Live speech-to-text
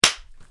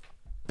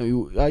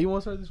You want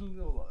to start this one?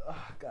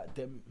 God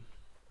damn it.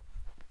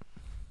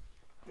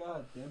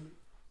 God damn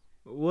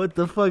it. What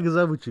the fuck is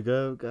up with you,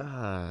 guys?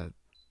 God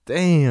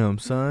damn,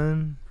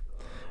 son.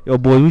 Yo,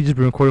 boy, we just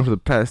been recording for the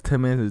past 10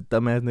 minutes. This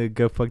dumbass nigga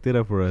got fucked it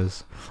up for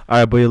us.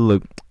 Alright, but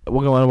look,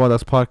 welcome to Wild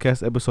Ass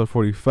Podcast, episode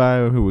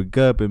 45. I'm here with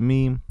Gup and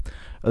me.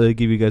 I'll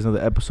give you guys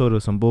another episode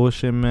of some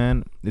bullshit,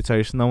 man. It's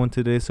already snowing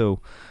today, so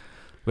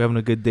we're having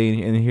a good day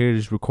in here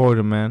just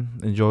recording, man.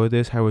 Enjoy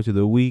this. Halfway through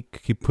the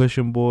week. Keep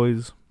pushing,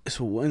 boys. It's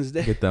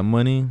Wednesday. Get that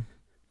money.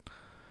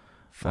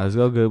 Let's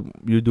go, good.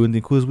 You doing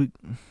anything cool this week?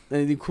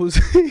 Anything cool?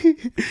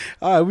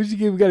 Alright,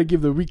 we gotta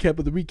give the recap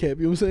of the recap,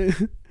 you know what I'm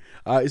saying?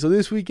 Alright, so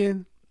this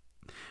weekend,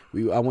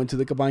 I went to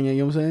the Cabana, you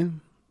know what I'm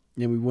saying?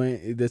 And we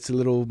went, that's a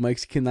little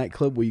Mexican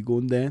nightclub where you go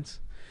and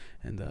dance.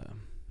 And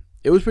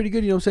it was pretty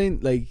good, you know what I'm saying?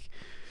 Like,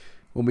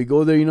 when we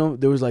go there, you know,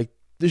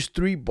 there's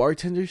 3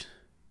 bartenders.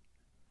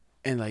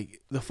 And,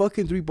 like, the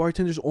fucking 3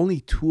 bartenders,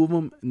 only 2 of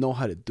them know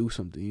how to do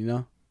something, you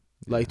know?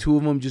 Yeah. Like, 2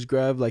 of them just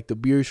grab, like, the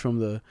beers from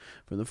the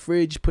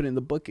fridge, put it in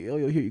the bucket. Oh,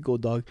 yo, here you go,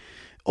 dog.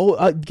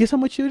 Oh, guess how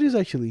much it is,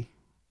 actually?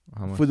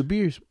 How much? For the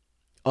beers.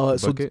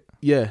 Bucket?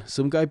 Yeah,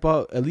 some guy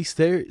bought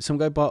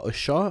a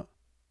shot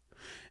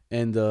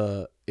and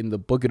in the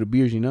bucket of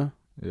beers, you know?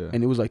 Yeah.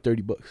 And it was like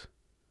 $30.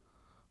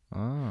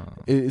 Oh.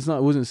 It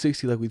wasn't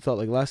 60 like we thought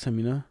like last time,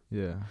 you know?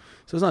 Yeah.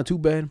 So it's not too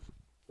bad.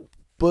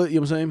 But,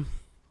 you know what I'm saying?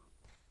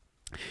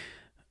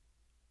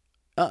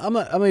 I'm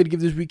going to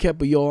give this recap,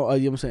 but y'all,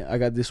 you know what I'm saying? I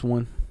got this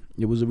one.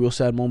 It was a real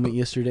sad moment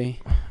yesterday.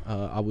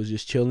 I was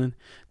just chilling,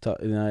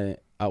 and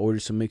I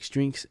ordered some mixed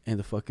drinks, and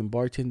the fucking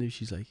bartender,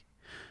 she's like,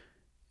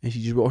 and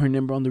she just wrote her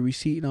number on the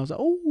receipt, and I was like,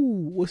 oh,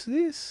 what's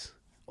this?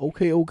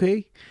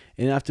 Okay.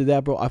 And after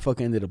that, bro, I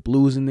fucking ended up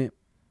losing it.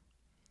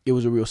 It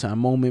was a real sad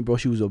moment, bro.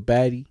 She was a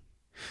baddie.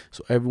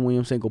 So everyone, you know what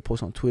I'm saying, go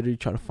post on Twitter,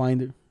 try to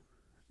find her.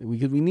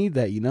 Because we need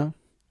that, you know?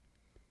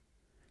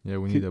 Yeah,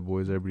 we need that,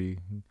 boys. Everybody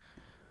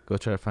go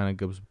try to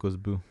find a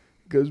Guzboo.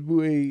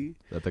 Guzboo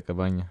At the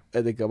Cabana.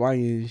 At the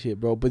Cabana and shit,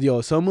 bro. But,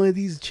 yo, some of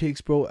these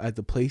chicks, bro, at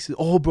the places.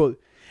 Oh, bro.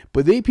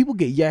 But people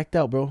get yacked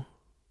out, bro.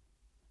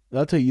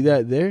 I'll tell you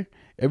that. There,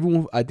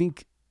 everyone, I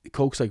think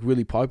Coke's, like,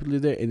 really popular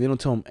there. And they don't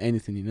tell them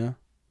anything, you know?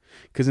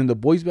 Because in the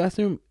boys'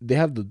 bathroom, they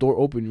have the door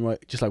open, right?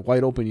 Just, like,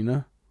 wide open, you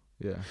know?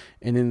 Yeah.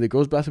 And then the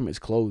girls' bathroom is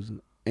closed.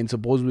 And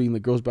supposedly in the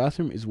girls'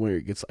 bathroom is where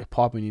it gets, like,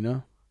 popping, you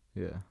know?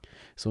 Yeah.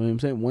 So, you know what I'm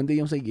saying? One day,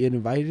 you know what I'm saying, get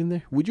invited in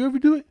there. Would you ever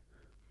do it?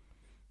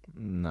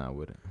 Nah, I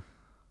wouldn't.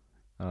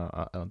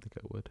 I don't think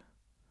I would.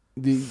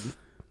 You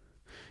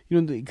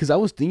know, because I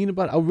was thinking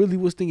about it. I really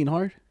was thinking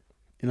hard.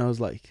 And I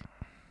was like,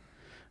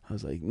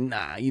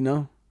 nah, you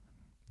know?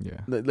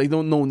 Yeah. Like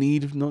no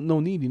need,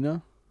 you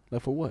know?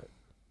 Like, for what?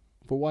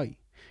 For why?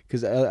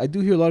 Because I do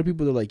hear a lot of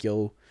people that are like,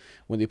 yo,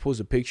 when they post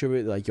a picture of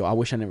it, like, yo, I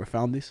wish I never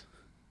found this.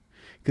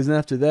 Because then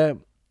after that,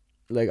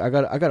 like, I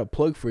got a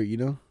plug for it, you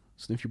know?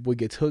 So if your boy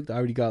gets hooked, I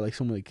already got, like,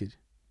 someone that could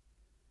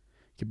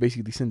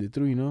basically send it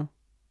through, you know?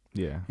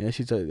 Yeah. Yeah, I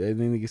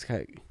think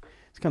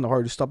it's kind of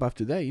hard to stop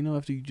after that, you know?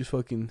 After you just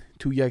fucking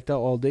too yacked out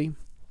all day.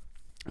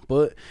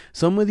 But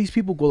some of these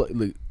people go,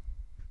 like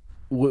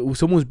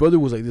someone's brother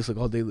was like this, like,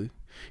 all day, like,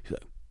 he's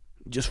like,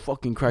 just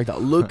fucking cracked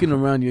out, looking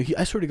around, you know.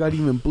 I swear to God, he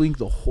even blinked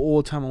the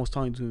whole time I was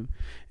talking to him.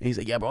 And he's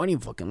like, yeah, bro, I don't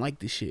even fucking like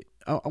this shit.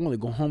 I want to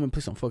go home and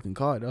play some fucking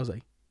COD. I was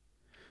like,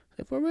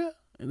 for real?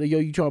 And like, yo,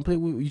 you trying to play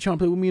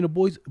with me and the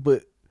boys?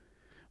 But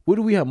what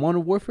do we have?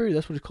 Modern Warfare?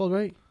 That's what it's called,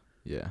 right?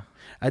 Yeah.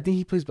 I think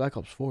he plays Black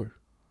Ops 4.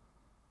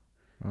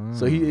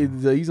 So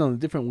he's on a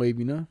different wave,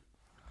 you know.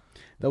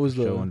 That was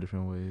the on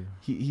different wave.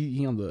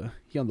 He on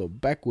the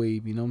back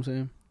wave, you know what I'm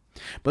saying?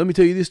 But let me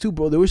tell you this too,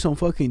 bro. There was some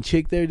fucking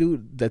chick there,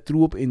 dude, that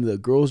threw up in the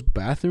girls'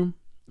 bathroom.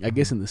 I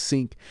guess in the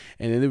sink.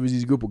 And then there was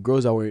this group of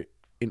girls that were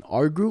in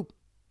our group.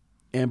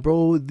 And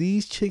bro,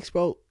 these chicks,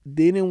 bro,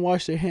 they didn't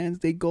wash their hands.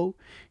 They go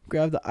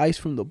grab the ice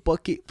from the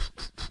bucket.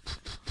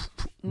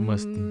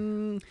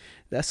 Musty.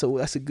 That's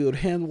a good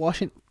hand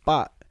washing.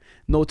 But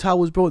no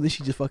towels, bro. And then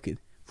she just fucking,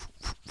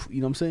 you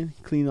know what I'm saying?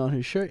 Clean on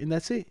her shirt, and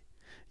that's it.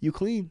 You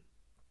clean.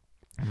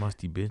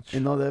 Musty bitch.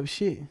 And all that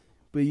shit.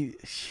 But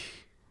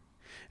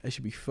that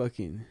should be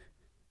fucking.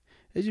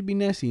 That should be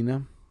nasty, you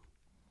know?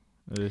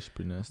 It is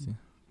pretty nasty.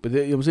 But you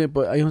know what I'm saying?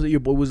 But you know, your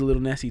boy was a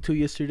little nasty too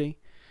yesterday. You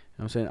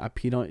know what I'm saying? I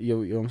peed on, you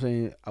know what I'm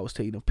saying? I was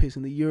taking a piss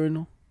in the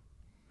urinal.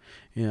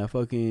 And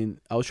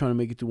I was trying to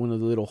make it through one of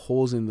the little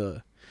holes in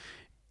the.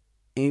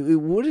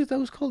 And what is that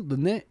was called? The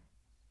net?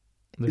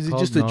 Is it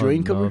just a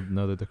drain cover?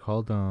 No, they're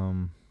called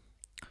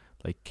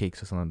like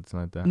cakes or something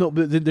like that. No,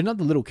 but they're not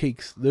the little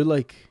cakes. They're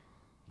like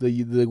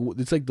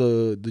it's like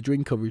the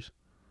drain covers,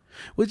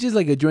 which is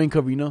like a drain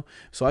cover, you know.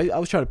 So I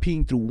was trying to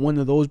pee through one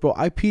of those, bro.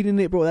 I peed in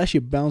it, bro. That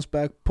shit bounced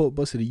back,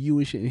 busted a U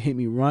and shit, and hit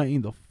me right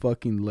in the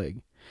fucking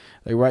leg,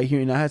 like right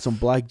here. And I had some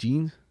black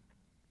jeans,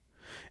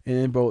 and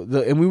then bro,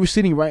 and we were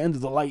sitting right under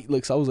the light.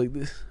 Look, so I was like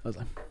this. I was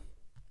like,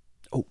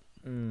 oh,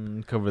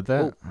 cover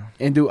that. Oh.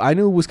 And dude, I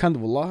knew it was kind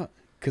of a lot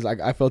because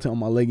I felt it on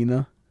my leg, you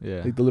know.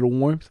 Yeah. Like the little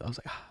warmth. I was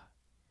like,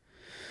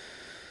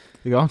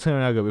 Like, I'm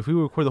telling you, if we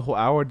record the whole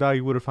hour, dog,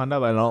 you would have found out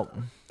by now.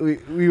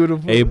 We would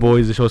have. Hey,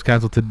 boys, the show's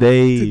canceled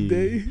today.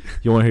 Today.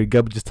 You want to hear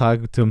Gub just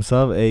talking to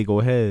himself? Hey, go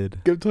ahead.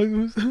 Kept talking to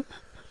himself.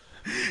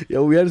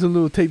 Yo, we had some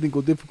little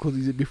technical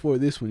difficulties before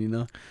this one, you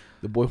know.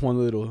 The boy went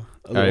a little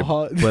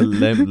hot. But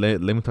let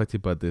me talk to you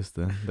about this,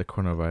 the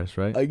coronavirus,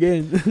 right?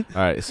 Again.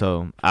 All right,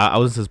 so I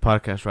was in this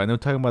podcast, right? And they were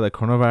talking about the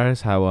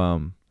coronavirus,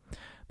 how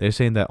they're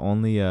saying that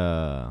only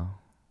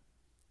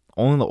the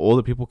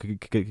older people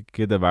could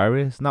get the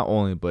virus. Not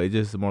only, but it's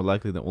just more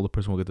likely the older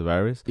person will get the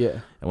virus.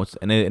 Yeah.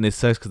 And it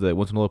sucks because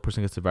once an older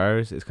person gets the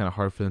virus, it's kind of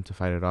hard for them to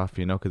fight it off,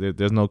 you know, because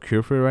there's no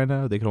cure for it right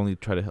now. They can only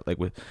try to, like,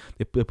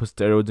 they put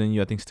steroids in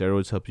you. I think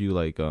steroids help you,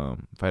 like,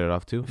 fight it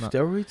off too.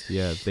 Steroids?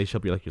 Yeah, they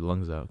help you, like, your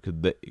lungs out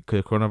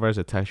because coronavirus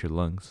attacks your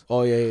lungs.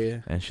 Oh, yeah.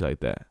 And shit like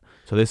that.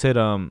 So they said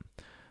so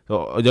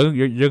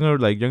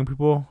young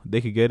people, they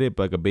could get it,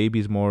 but like a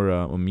baby's more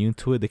immune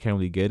to it. They can't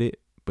really get it.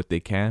 But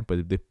they can.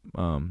 But they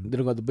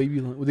don't got the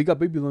baby lungs. Well, they got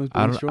baby lungs.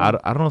 I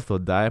don't know if they'll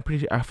die. I'm pretty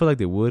sure. I feel like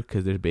they would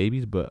because they're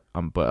babies. But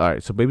all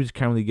right. So babies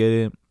can't really get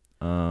it.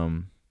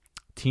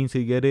 Teens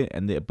can get it,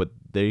 and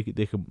they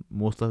could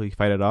most likely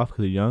fight it off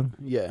because they're young.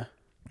 Yeah.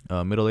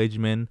 Middle-aged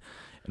men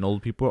and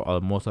old people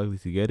are most likely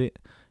to get it,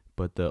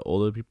 but the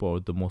older people are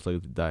the most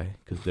likely to die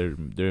because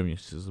their immune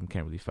system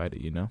can't really fight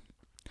it. You know.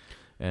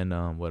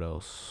 And what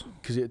else?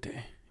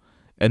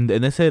 And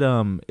they said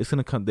it's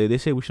gonna come. They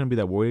say we shouldn't be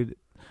that worried.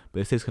 But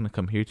they say it's gonna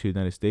come here to the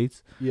United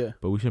States. Yeah.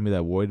 But we shouldn't be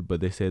that worried.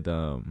 But they said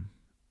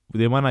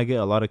they might not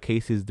get a lot of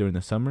cases during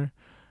the summer,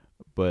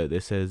 but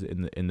it says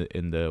in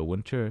the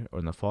winter or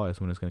in the fall is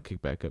when it's gonna kick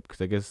back up.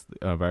 Because I guess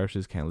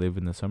viruses can't live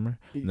in the summer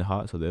in the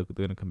hot, so they're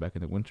gonna come back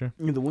in the winter.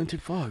 In the winter,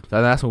 fuck.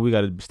 So that's when we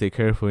gotta stay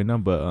careful, you know.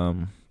 But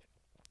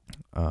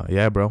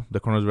yeah, bro, the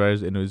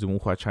coronavirus it was in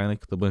Wuhan, China,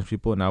 killed a bunch of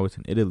people. Now it's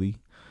in Italy.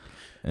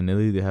 In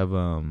Italy, they have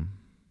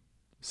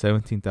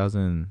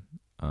 17,000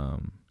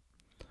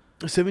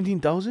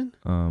 17,000?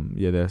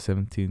 Yeah, they have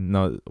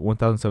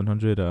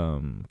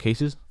 1,700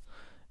 cases,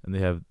 and they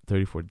have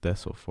 34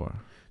 deaths so far.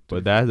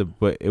 But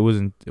it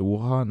wasn't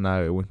Wuhan.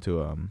 Now it went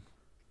to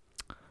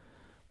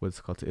what's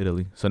it called, to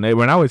Italy. So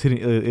now it's hitting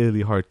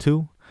Italy hard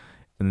too,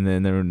 and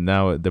then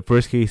now the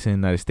first case in the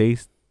United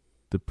States.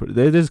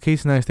 There's a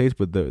case in the United States,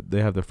 but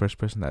they have the first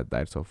person that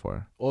died so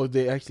far. Oh,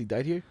 they actually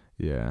died here?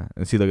 Yeah,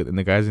 and see, and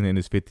the guy's in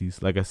his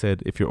 50s. Like I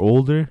said, if you're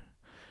older,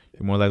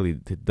 you're more likely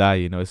to die,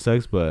 you know. It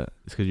sucks, but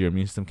it's because your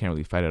immune system can't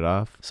really fight it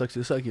off. Sucks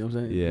to suck, you know what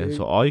I'm saying? Yeah,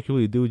 so all you can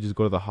really do is just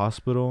go to the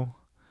hospital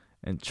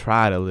and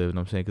try to live, you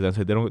know what I'm saying? Because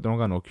they don't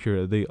got no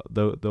cure.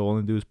 They'll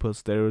only do is put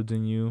steroids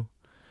in you.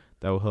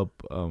 That will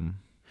help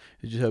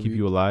keep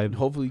you alive.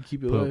 Hopefully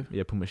keep you alive.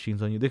 Yeah, put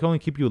machines on you. They can only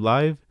keep you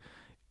alive,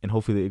 and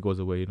hopefully it goes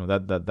away. You know,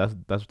 that's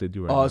what they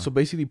do right now. Oh, so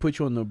basically put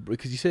you on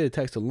because you said it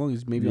attacks the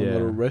lungs, maybe on a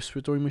little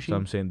respiratory machine. So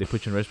I'm saying they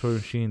put you in a respiratory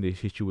machine. They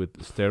hit you with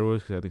steroids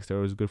because I think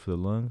steroids is good for the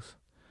lungs.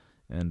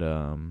 And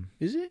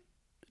is it?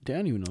 I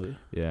don't even know that.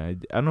 Yeah, I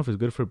don't know if it's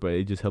good for it, but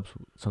it just helps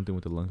something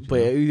with the lungs.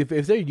 But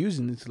if they're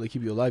using it to like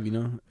keep you alive, you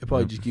know, it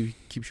probably just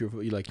keeps you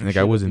like. Like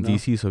I was in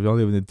DC, so if y'all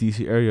live in the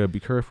DC area, be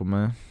careful,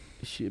 man.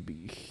 It should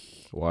be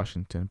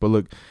Washington. But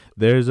look,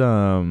 there's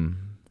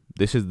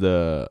this is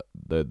the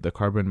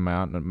carbon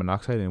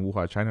monoxide in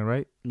Wuhan, China,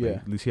 right? Yeah.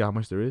 Like, you see how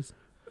much there is?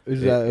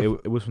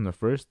 It was from the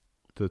 1st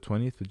to the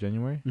 20th of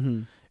January,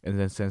 and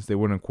then since they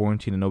weren't in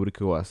quarantine and nobody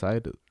could go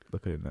outside,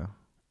 look at it now.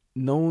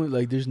 No one,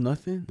 like, there's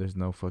nothing. There's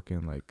no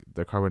fucking, like,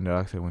 the carbon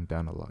dioxide went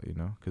down a lot, you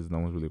know, because no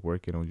one's really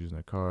working, no one's using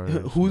their car.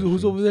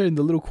 Who's over there in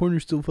the little corner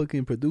still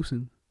fucking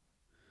producing?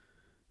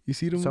 You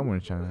see them somewhere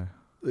in China.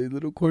 The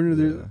little corner,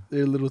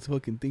 their little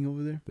fucking thing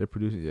over there. They're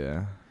producing,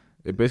 yeah.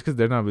 It's basically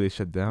they're not really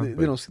shut down.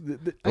 They don't.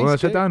 The one that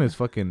shut down is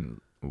fucking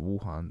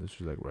Wuhan. This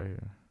is like right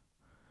here.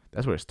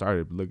 That's where it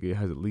started. But look, it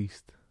has at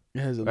least.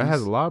 It has a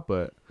lot,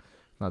 but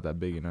not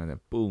that big, you know. And then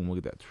boom, look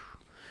at that.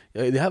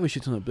 Yeah, they have a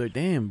shit ton up there.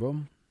 Damn,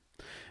 bro.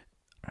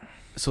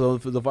 So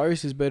the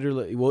virus is better.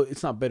 Like, well,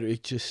 it's not better.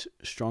 It's just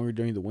stronger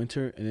during the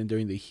winter, and then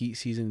during the heat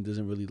season, it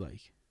doesn't really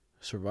like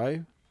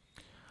survive.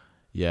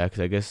 Yeah,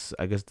 because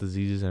I guess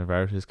diseases and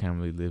viruses can't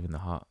really live in the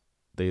hot.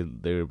 They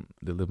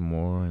live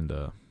more in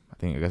the.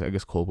 I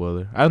guess cold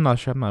weather. I'm not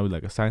sure. I'm not really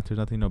like a scientist or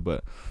nothing, you know.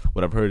 But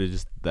what I've heard is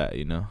just that,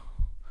 you know.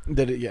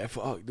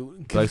 Fuck,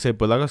 dude. Like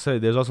I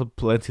said, there's also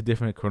plenty of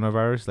different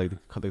coronavirus, like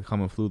the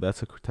common flu.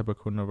 That's a type of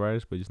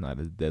coronavirus, but it's not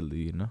as deadly,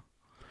 you know.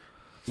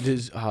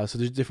 So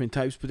there's different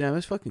types, but damn,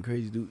 that's fucking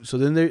crazy, dude. So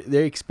then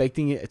they're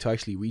expecting it to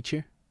actually reach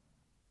here.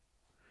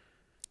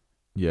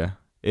 Yeah,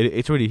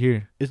 it's already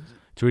here. It's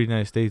already in the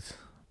United States,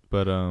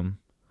 but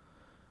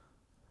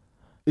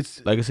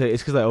it's like I said,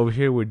 it's because like over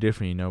here we're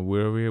different, you know.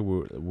 We're over here,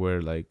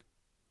 we're like,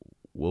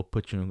 we'll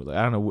put you in, like,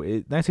 I don't know.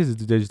 United States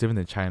they're just different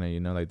than China, you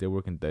know. Like they're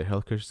working, the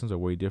healthcare systems are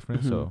way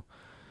different. So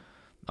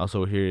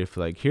also here, if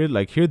here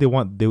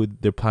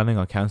they're planning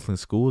on canceling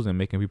schools and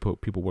making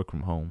people work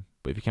from home.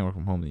 But if you can't work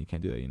from home, then you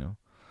can't do that, you know.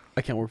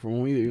 I can't work from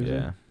home either.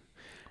 Yeah.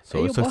 So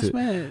hey, it sucks.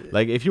 man.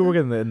 Like if you're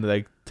working in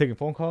like taking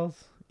phone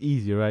calls,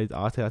 easy, right?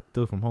 I'll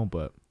do it from home,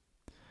 but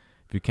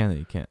if you can't, then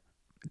you can't.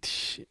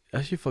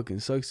 That shit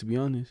fucking sucks, to be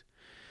honest.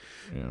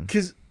 Yeah.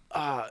 Cause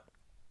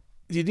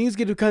Do you think it's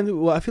gonna kind of?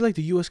 Well, I feel like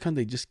the U.S. kind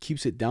of just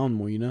keeps it down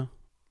more. You know,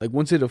 like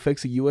once it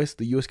affects the U.S.,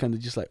 kind of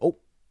just like, oh,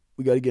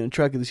 we gotta get on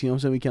track of this. You know what I'm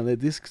saying? We can't let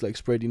this like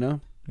spread. You know,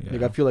 Yeah.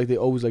 like I feel like they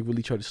always like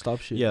really try to stop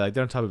shit. Yeah, like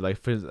they're on top of like.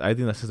 I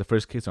think that's just the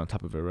first case on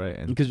top of it, right?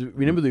 And Because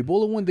remember the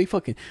Ebola one, they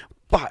fucking,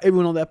 bah,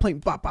 everyone on that plane,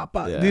 bah, bah,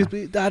 bah, Yeah.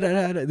 this, da, da,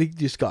 da, da. They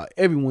just got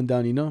everyone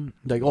down, you know?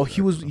 Like, oh,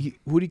 who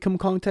did he come in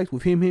contact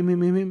with? Him.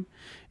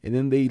 And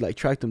then they, like,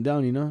 tracked him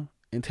down, you know?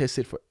 And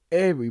tested for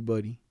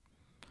everybody.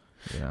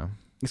 yeah.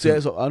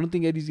 So I don't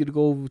think Eddie's gonna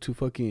go over to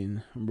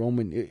fucking Rome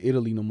and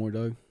Italy no more,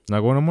 dog.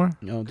 Not going no more.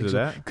 I don't think Because so.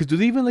 of that. Because do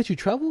they even let you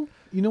travel?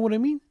 You know what I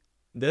mean?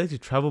 They let you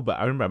travel, but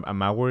I remember at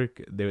my work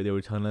they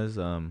were telling us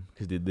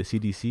because the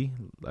CDC,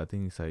 I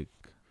think it's like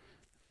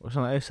or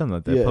something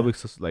like that, Yeah. public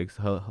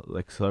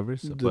like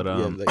service. But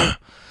Yeah, like,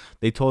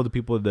 they told the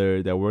people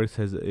there that work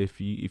says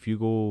if you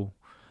go,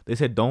 they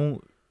said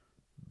don't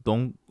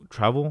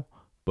travel,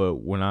 but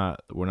we're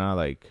not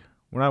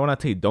telling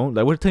you don't,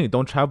 like we're telling you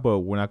don't travel, but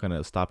we're not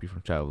gonna stop you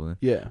from traveling.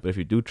 yeah. But if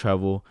you do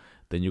travel,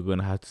 then you're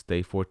gonna have to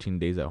stay 14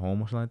 days at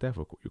home or something like that.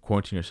 For you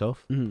quarantine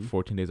yourself, Mhm.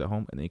 14 days at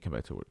home, and then you come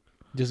back to work.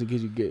 Just in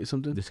case you get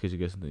something? Just in case you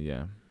get something,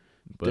 yeah.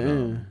 But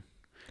Damn.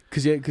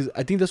 Because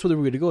I think that's where they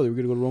were going to go. They were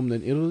going to go to Rome,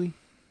 then Italy.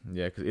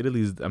 yeah,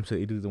 because I'm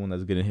saying Italy's the one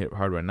that's getting hit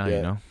hard right now. Yeah.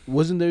 You know.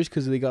 Wasn't theirs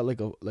because they got like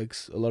a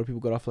lot of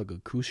people got off like a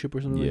cruise ship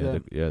or something Yeah,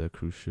 like that? the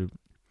cruise ship.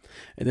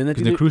 And then I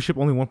Because think the cruise ship,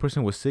 only one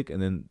person was sick,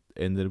 and then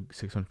ended up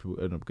 600 people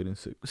ended up getting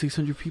sick.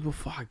 600 people.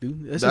 Fuck,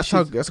 dude. That's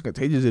how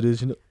contagious it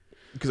is, you know.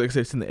 Because like I said,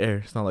 it's in the air.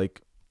 It's not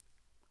like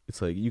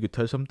it's like you could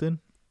touch something,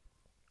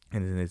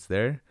 and then it's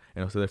there,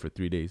 and it'll stay there for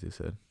 3 days. They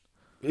said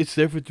It's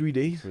there for 3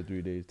 days. for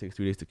 3 days. It takes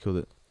 3 days to kill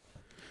it.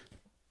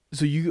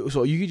 So you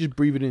could just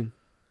breathe it in,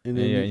 and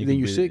then and then can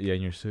you're breathe- sick. Yeah,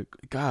 and you're sick.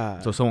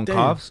 God. So someone damn.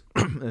 coughs,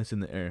 and it's in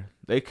the air.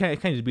 It can't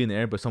just be in the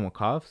air, but someone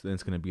coughs, then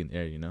it's gonna be in the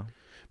air. You know.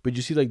 But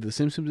you see, like the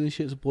Simpsons and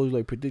shit, supposedly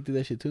like predicted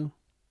that shit too.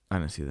 I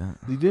didn't see that.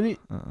 They didn't.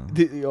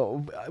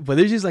 Uh-uh. But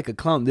there's just like a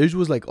clown. Theirs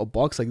was like a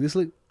box like this,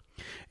 like,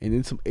 and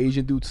then some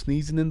Asian dude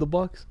sneezing in the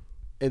box,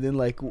 and then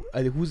like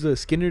who's the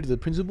Skinner, the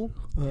principal?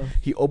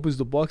 He opens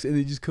the box and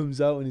it just comes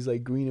out and he's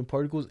like green in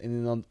particles,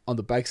 and then on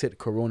the back said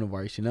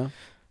coronavirus. You know?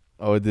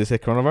 Oh, did they say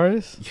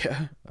coronavirus?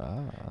 Yeah.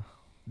 Ah.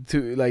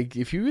 To like,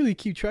 if you really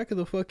keep track of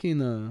the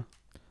fucking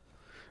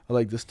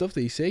like the stuff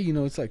they say, you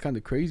know, it's like kind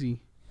of crazy.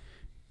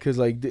 Cause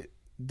like,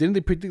 didn't they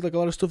predict like a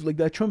lot of stuff like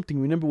that Trump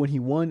thing? Remember when he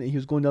won and he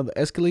was going down the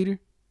escalator?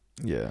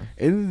 Yeah.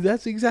 And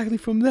that's exactly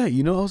from that.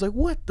 You know, I was like,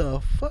 what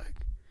the fuck?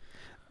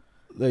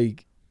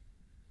 Like,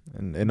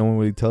 And no one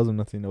really tells them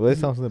nothing. Well, that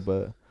sounds like,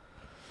 but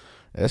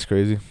that's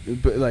crazy.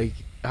 but like,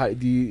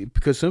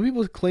 because some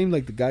people claim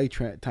like the guy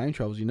time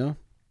travels. You know?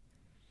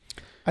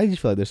 I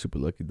just feel like they're super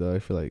lucky, though. I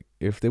feel like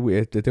if they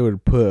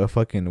would put a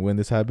fucking when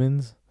this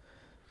happens,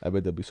 I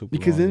bet they'll be super.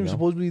 Because wrong, then you know?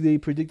 supposedly they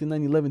predicted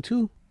 9/11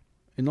 too,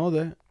 and all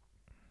that.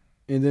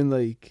 And then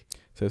like,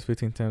 Says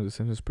 15 times the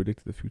Simpsons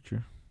predicted the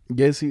future.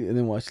 yeah, see, and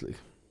then watch like,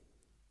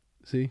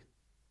 see,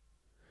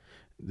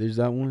 there's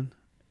that one.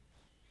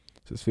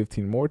 Says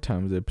 15 more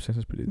times the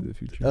Simpsons predicted the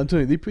future. I'm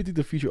telling you, they predict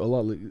the future a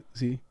lot. Like,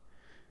 see,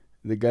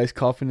 the guy's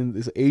coughing in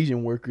this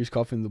Asian worker's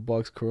coughing in the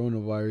box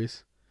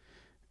coronavirus,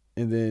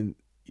 and then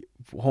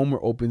Homer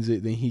opens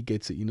it, then he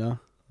gets it. You know,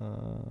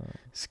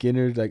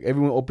 Skinner, like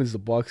everyone opens the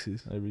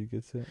boxes, Everybody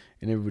gets it.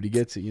 and everybody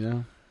gets it. You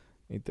know,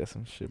 Ain't that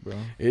some shit, bro?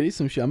 it is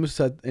some shit. I'm just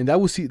sad, and that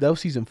was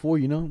season 4.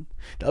 You know,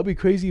 that'd be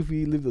crazy if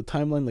we lived the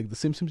timeline like The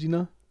Simpsons. You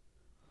know,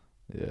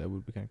 Yeah, it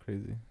would be kind of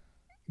crazy.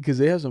 because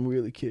they have some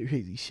really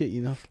crazy shit.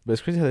 You know, But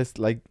it's crazy how it's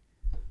like,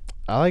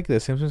 I like the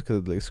Simpsons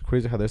because like, it's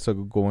crazy how they're still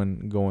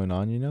going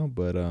on, you know.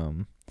 But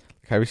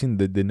have you seen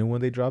the new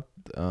one they dropped?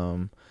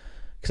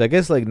 Because I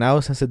guess like now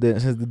since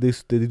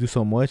they do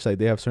so much, like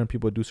they have certain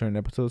people do certain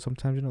episodes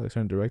sometimes, you know, like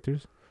certain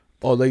directors.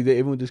 oh, like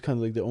everyone just kind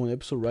of like their own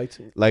episode writes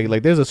it.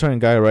 Like there's a certain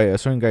guy, right? A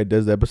certain guy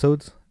does the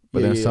episodes, but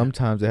Yeah, then yeah.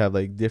 sometimes they have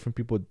like different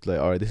people. Like,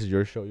 all right, this is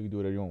your show. You can do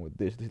whatever you want with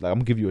this. Like I'm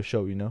gonna give you a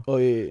show, you know. Oh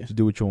yeah. Just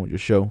do what you want with your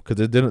show,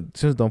 because they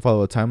Simpsons don't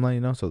follow a timeline, you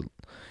know. So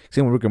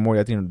same with Rick and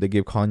Morty. I think they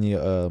gave Kanye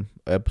a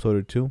episode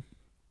or two.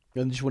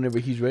 And just whenever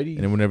he's ready.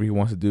 And then whenever he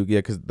wants to do, yeah,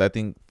 because I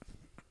think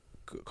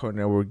Cartoon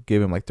Network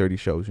gave him like 30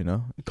 shows, you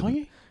know?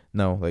 Kanye?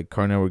 No, like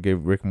Cartoon Network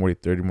gave Rick and Morty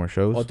 30 more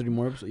shows. All 30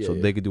 more episodes? Yeah, so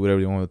yeah. they could do whatever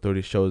they want with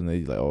 30 shows, and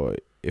they like, oh,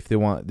 if they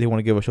want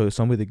to give a show to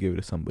somebody, they give it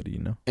to somebody, you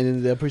know? And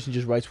then that person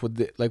just writes what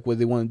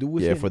they want to do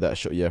with Yeah, it? for that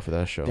show. Yeah, for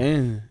that show.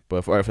 Damn.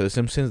 But for The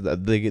Simpsons,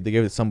 they gave it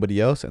to somebody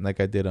else, and that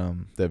guy did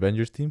the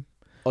Avengers team.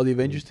 Oh, the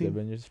Avengers The team?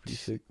 Avengers is pretty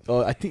sick.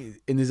 Oh, I think,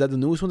 and is that the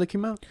newest one that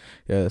came out?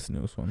 Yeah, that's the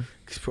newest one.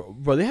 'Cause,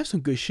 bro, they have some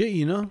good shit,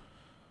 you know?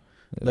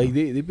 Yeah. Like,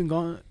 they've been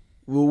gone.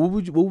 Well, what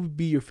would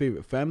be your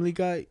favorite? Family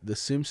Guy, The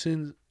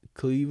Simpsons,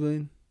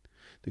 Cleveland,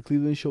 The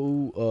Cleveland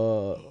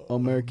Show,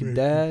 American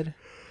Dad,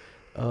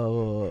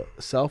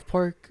 South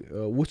Park.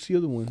 What's the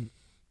other one?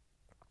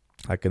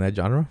 Like in that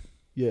genre?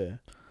 Yeah.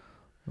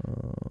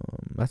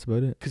 That's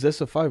about it. Because that's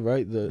the 5,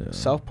 right? The Yeah.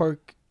 South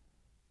Park,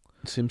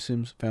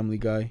 Simpsons, Family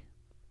Guy.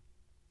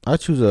 I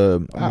choose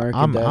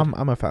American Dad.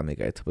 I'm a Family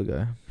Guy type of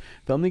guy.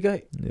 Family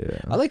Guy? Yeah.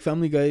 I like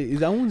Family Guy.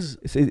 That one's...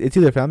 It's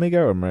either Family Guy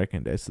or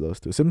American Dad. It's those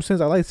two. Simpsons,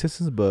 I like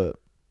Simpsons, but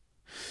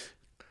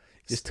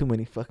Just too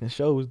many fucking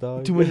shows,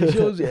 dog. too many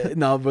shows. Yeah.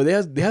 No, but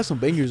they have some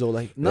bangers though.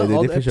 Like not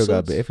all the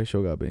episodes. If a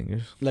show got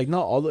bangers. Like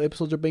not all the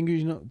episodes are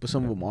bangers, you know, but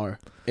some of them are.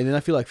 And then I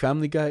feel like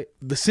Family Guy,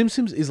 The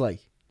Simpsons is like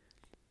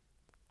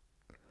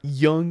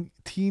young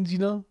teens, you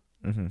know.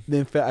 Mm-hmm.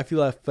 Then I feel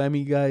like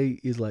Family Guy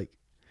is like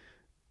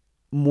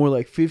more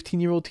like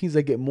 15-year-old teens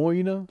that get more,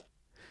 you know.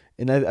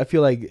 And I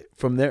feel like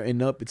from there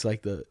and up, it's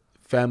like the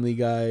Family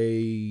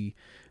Guy,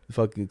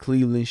 fucking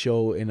Cleveland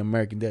Show, and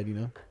American Dad, you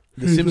know.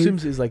 The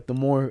Simpsons is like the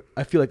more,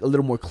 I feel like a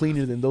little more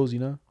cleaner than those, you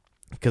know.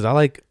 Because I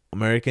like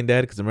American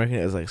Dad, because American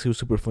Dad is like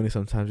super funny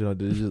sometimes, you know.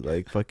 They're just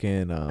like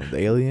fucking the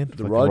alien, The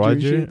fucking Roger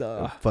shit,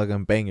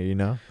 fucking banger, you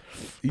know.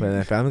 But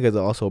then Family Guy's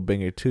also a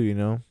banger too, you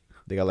know.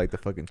 They got like the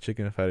fucking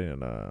chicken fighting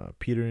and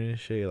Peter and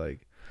shit.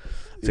 Like,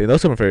 see,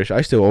 those are my favorite.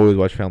 I still always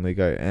watch Family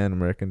Guy and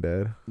American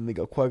Dad. And they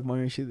got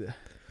Quagmire and shit.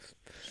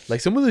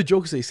 Like some of the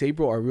jokes they say,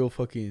 bro, are real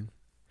fucking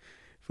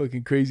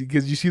crazy.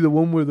 Because you see the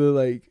one where they're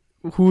like,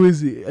 who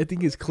is it? I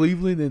think it's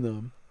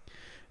Cleveland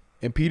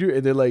and Peter,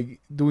 and they're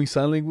like doing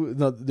sign language.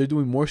 No, they're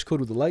doing Morse code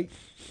with the light.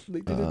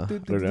 Like, I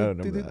don't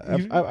remember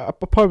that.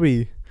 I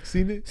probably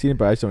seen it,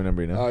 but I just don't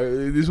remember, you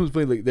know. This one's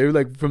funny. Like they're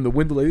like from the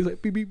window, like it's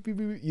like beep, beep beep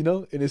beep, you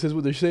know, and it says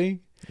what they're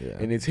saying. Yeah.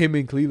 And it's him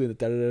in Cleveland,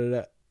 da, da, da, da,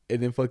 da.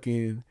 And then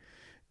fucking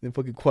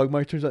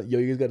Quagmire turns out, yo,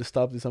 you guys got to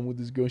stop this. I'm with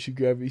this girl. She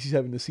grabbed me. She's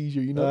having a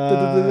seizure, you know. Da,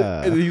 da, da,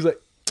 da. And then he's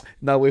like,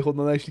 nah, wait, hold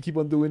on. I actually keep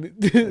on doing it.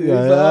 I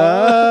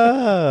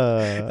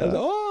was like,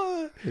 oh.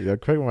 Yeah,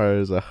 Quagmire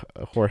is a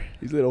whore.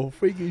 He's little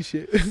freaking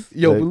shit.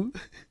 Yo, Like,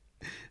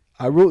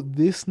 I wrote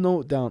this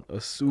note down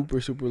a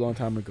super long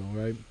time ago,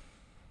 right?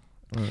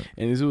 And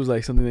this was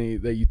like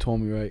something that you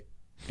told me, right?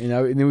 And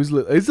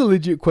it's a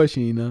legit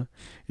question, you know.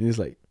 And it's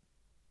like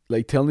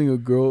telling a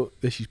girl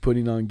that she's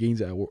putting on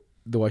gains at work,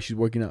 while she's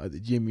working out at the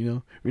gym, you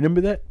know.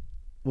 Remember that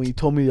when you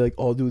told me like,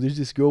 oh, dude, there's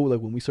this girl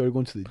like when we started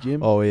going to the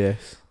gym. Oh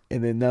yes.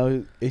 And then now,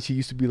 and she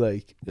used to be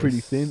like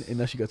pretty thin, and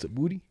now she got some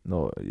booty.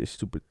 No, you're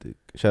super thick.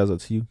 Shout out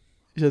to you.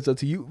 Shouts out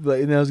to you.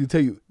 Like, and I was gonna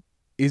tell you,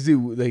 is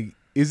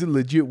it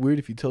legit weird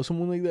if you tell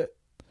someone like that?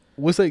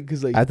 What's like,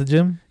 cause like at the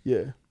gym?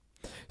 Yeah.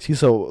 See,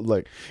 so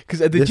like, cause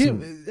at the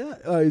gym, yeah.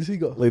 All right, so you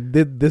go. Like,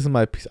 this is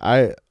my piece.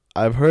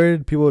 I've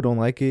heard people don't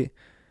like it,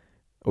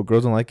 or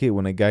girls don't like it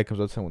when a guy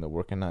comes up to them when they're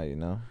working out, you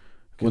know.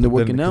 When they're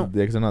working out,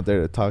 because they're not there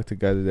to talk to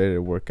guys. They're there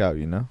to work out,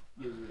 you know.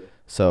 Yeah.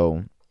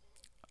 So,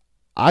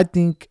 I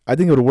think it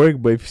would work,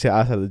 but if you say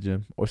outside of the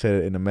gym or say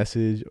it in a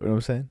message, you know what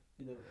I'm saying.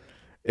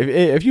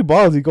 If you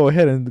ballsy, go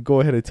ahead and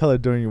tell her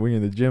when you're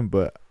in the gym.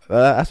 But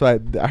that's why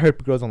I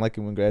heard girls don't like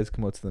it when guys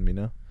come up to them. You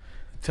know,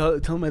 tell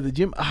them at the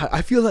gym.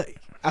 I feel like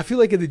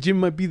at the gym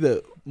might be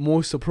the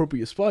most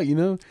appropriate spot. You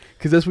know,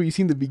 because that's where you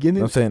see in the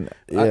beginning. I'm saying,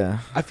 yeah.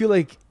 I feel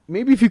like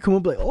maybe if you come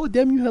up like, oh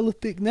damn, you hella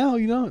thick now.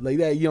 You know, like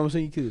that. You know what I'm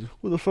saying? You could,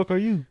 who the fuck are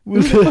you?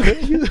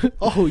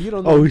 Oh, you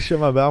don't know. Oh shit,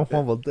 my bad. I'm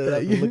humble. I've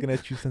been looking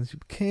at you since you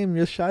came.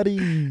 You're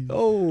shoddy.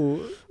 Oh,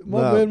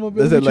 my bad. Let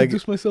me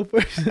introduce myself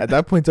first. At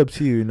that point, it's up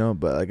to you, you know.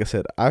 But like I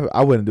said,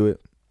 I wouldn't do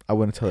it. I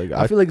wouldn't tell a guy.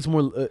 I feel like it's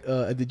more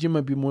at the gym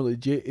might be more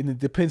legit, and it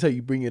depends how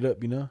you bring it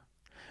up, you know.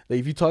 Like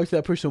if you talk to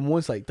that person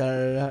once, like da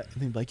da da,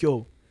 and then like,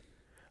 yo,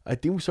 I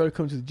think we started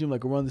coming to the gym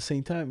like around the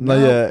same time. No,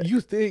 yeah,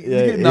 you think?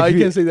 Yeah, no, you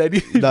can't say that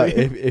either. No,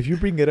 if you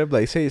bring it up,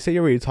 like say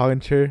you're already talking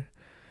to her,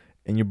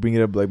 and you bring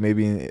it up like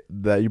maybe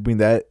that you bring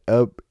that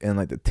up in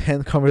like the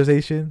 10th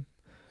conversation.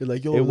 You're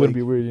like, yo, it wouldn't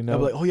be weird, you know.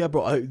 I'm like, oh yeah,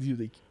 bro,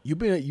 you've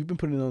been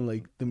putting on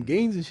like them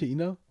gains and shit, you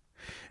know.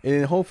 And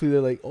then hopefully they're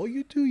like, oh,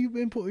 you too, you've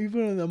been putting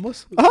on that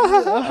muscle.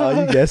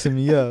 Oh, you gassing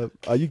me up?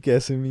 Are you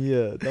gassing me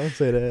up? Don't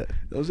say that.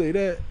 Don't say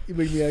that. You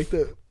make me act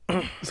up.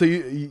 So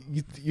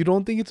you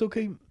don't think it's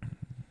okay?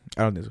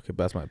 I don't think it's okay,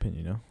 but that's my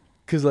opinion, you know.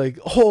 Cause like,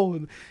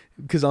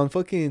 cause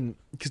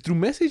through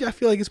message, I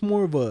feel like it's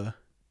more of a,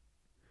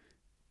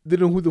 they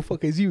don't know who the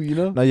fuck is you, you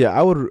know? No,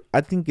 yeah,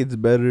 I think it's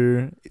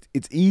better.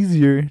 It's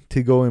easier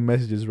to go in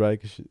messages, right?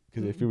 Cause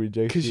if you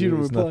reject, cause you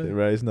don't reply, nothing,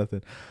 right? It's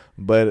nothing.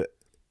 But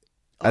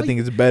I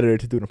think it's better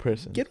to do it in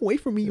person. Get away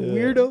from me, you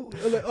weirdo!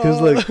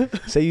 Cause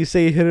like, say you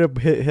hit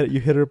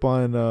her up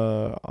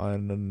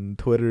on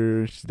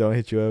Twitter, she don't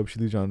hit you up, she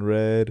leaves you on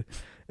red.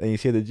 And you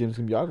see at the gym's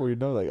gonna be awkward, you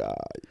know, like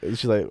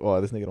she's like,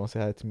 oh, this nigga don't say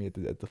hi to me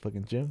at the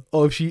fucking gym.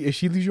 Oh, if she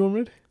leaves you on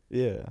red?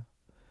 Yeah.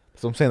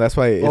 So I'm saying that's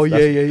why.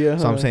 Yeah.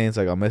 So I'm saying it's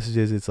like on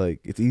messages, it's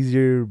like it's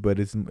easier, but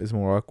it's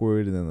more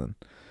awkward, and then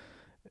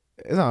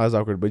it's not as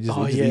awkward, but it's just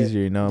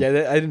easier, you know.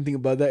 Yeah, I didn't think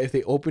about that. If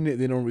they open it,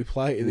 they don't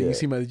reply, and then you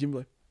see them at the gym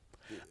like,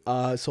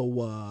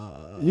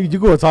 you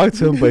go talk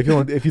to him, but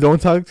if you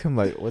don't talk to him,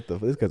 like, what the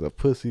fuck, this guy's a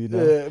pussy, you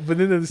know. Yeah, but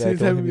then at the same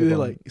time, they're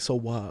like,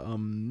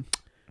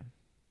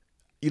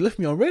 you left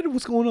me on red.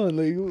 What's going on?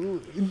 Like,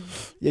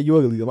 yeah, you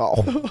ugly.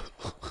 Oh.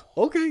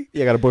 Okay.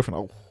 Yeah, I got a boyfriend.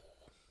 Oh.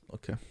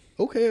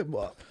 Okay.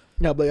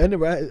 Yeah, but I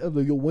never. I'm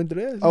like, yo, when did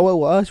I? Oh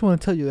well, I just want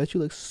to tell you that you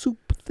look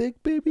super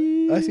thick,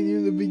 baby. I seen you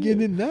in the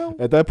beginning. Now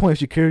at that point, if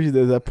she carries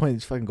you, at that point,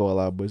 just fucking go all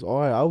out, boys.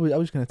 All right, I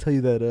was gonna tell you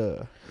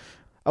that.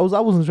 I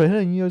wasn't trying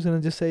to. You was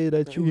gonna just say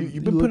that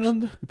you been putting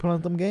on you put on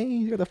them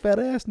gains. You got a fat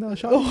ass now,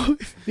 shot. Oh,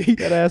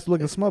 that ass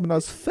looking small, but now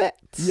it's fat.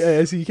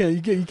 Yeah, so you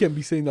can't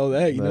be saying all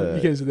that. You know,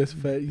 you can't say that's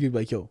fat. You can be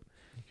like, yo.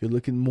 You're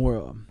looking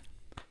more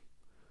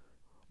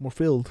More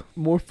filled.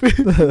 more fit,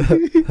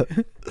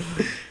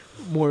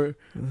 more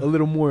a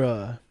little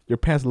more. Your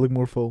pants look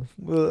more full.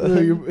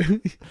 You're-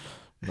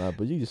 Nah,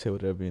 but you just say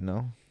whatever, you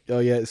know. oh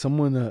yeah,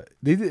 someone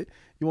they did.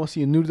 You want to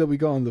see a nude that we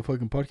got on the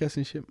fucking podcast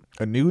and shit?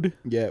 A nude?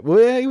 Yeah, well,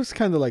 yeah, it was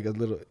kind of like a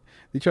little.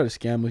 They try to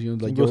scam us, you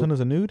know, like Go yo, send us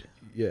a nude?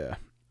 yeah,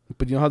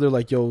 but you know how they're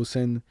like, yo,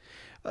 send.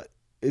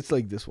 It's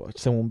like this. Watch.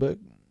 Send one back?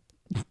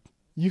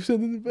 You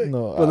send it back.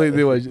 No. But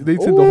they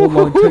send the whole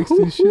long text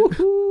and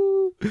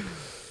shit.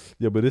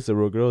 Yeah, but it's a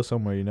real girl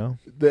somewhere, you know.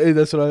 Hey,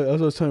 that's what I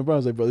was telling Brian. I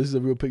was like, bro, this is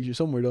a real picture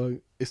somewhere, dog.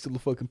 It's still a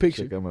fucking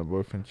picture. Check out my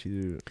boyfriend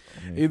cheated.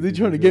 Hey, they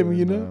trying to get me,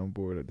 you know? I'm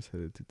bored. I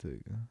decided to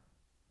take.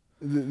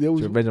 They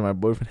always Revenge on my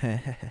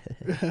boyfriend.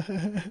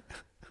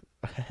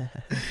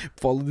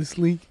 follow this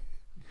link.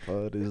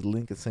 Follow this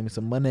link and send me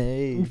some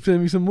money.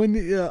 Send me some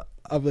money. Yeah,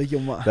 I'm like, yo,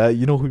 ma. That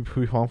you know who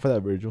found for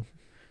that, Virgil?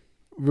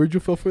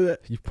 Virgil fell for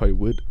that. You probably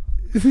would.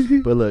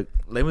 But look,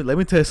 let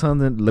me tell you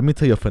something. Let me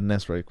tell you a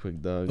finesse right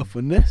quick, dog. A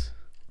finesse.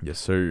 Yes,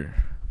 sir.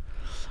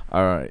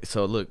 All right.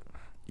 So look,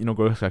 you know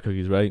Girl Scout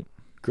cookies, right?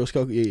 Girl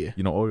Scout. Yeah.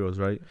 You know Oreos,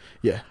 right?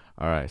 Yeah.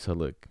 All right. So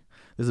look,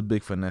 this is a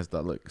big finesse,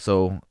 dog. Look,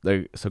 so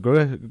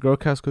Girl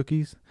Scout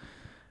cookies,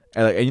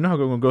 and you know how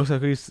when Girl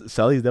Scout cookies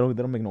sell these, they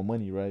don't make no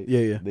money, right?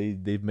 Yeah.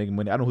 They make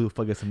money. I don't know who the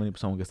fuck gets the money, but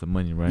someone gets the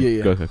money, right?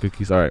 Yeah. Girl Scout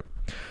cookies. All right.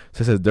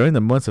 So it says during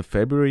the months of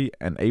February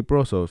and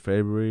April, so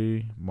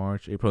February,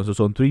 March, April,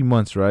 so in 3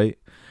 months, right?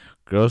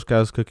 Girl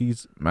Scouts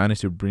cookies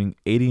managed to bring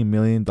 $80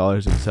 million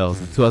in sales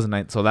in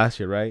 2009. So last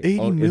year, right?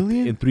 80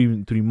 million? in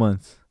three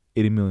months.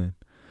 80 million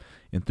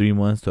in 3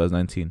 months,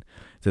 2019.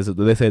 It says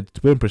they said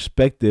to put in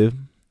perspective,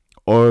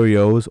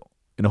 Oreos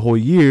in a whole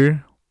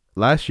year,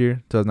 last year,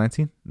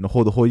 2019, in the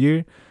whole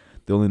year,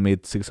 they only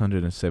made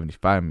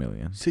 675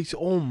 million.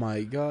 Oh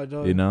my god,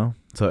 dog. You know,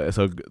 so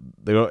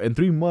they go in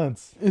 3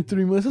 months. In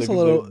 3 months, that's the, a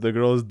lot of. the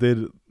girls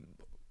did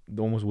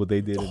almost what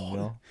they did. You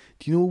know,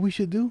 Do you know what we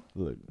should do?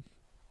 look.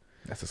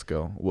 That's a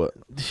skill. What?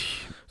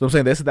 So I'm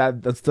saying that's what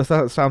I'm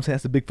saying.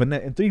 That's a big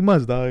finesse. In 3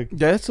 months, dog.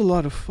 That's a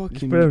lot of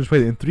fucking.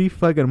 In 3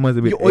 fucking months,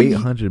 they made Yo,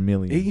 800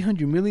 million.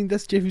 800 million.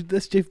 That's Jeff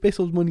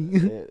Bezos'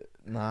 money.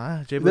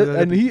 Nah, Jeff That-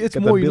 Bezos and it's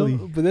got more, the you Billy.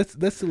 know. But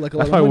that's still like a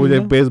That's lot probably of what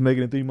money. Jeff You know? Bezos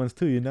making in 3 months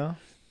too. You know?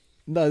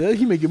 Nah,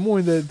 he making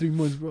more than that in 3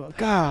 months, bro.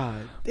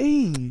 God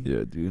dang.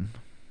 Yeah, dude.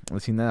 I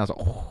seen that. I was like,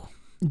 oh.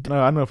 No,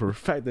 I know for a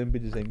fact them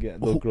bitches ain't getting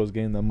those girls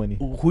getting that money.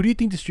 Who do you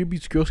think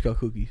distributes Girl Scout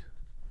cookies?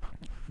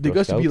 There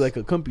Girl got to be Scouts? like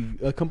a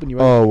company,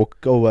 right? Oh,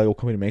 what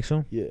company makes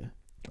them? Yeah.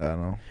 I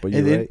don't know, but you're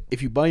And then right.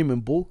 if you buy them in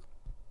bulk,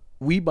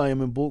 we buy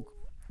them in bulk.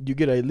 You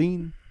get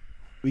Eileen,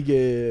 we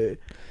get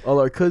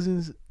all our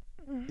cousins,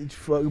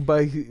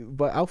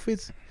 buy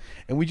outfits,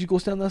 and we just go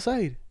stand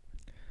outside,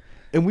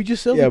 and we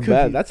just sell. Yeah, the but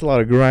cookies. that's a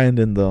lot of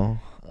grinding though.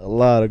 A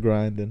lot of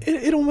grinding.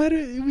 It don't matter.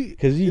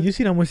 Cause you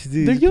see how much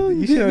They're young.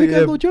 You see They how,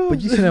 got no jobs.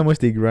 but you see how much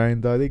they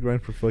grind, dog. They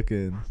grind for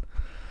fucking.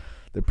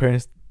 Their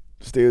parents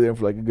stay there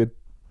for like a good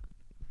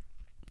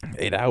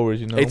 8 hours.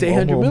 You know, It's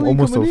 800 million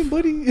almost coming in,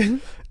 buddy.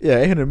 Yeah,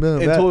 800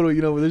 million. In that- total,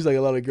 you know, there's like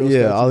a lot of girls.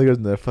 Yeah, all the girls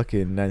in the fucking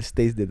United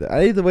States did that.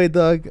 Either way,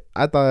 dog.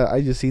 I thought I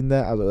just seen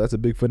that. I was like, that's a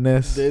big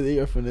finesse. They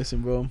are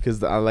finessing, bro.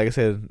 Because like I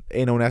said,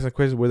 ain't no one asking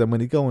questions where that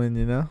money going.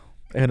 You know,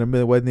 800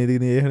 million. What they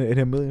need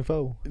 800 million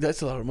for?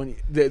 That's a lot of money.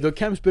 The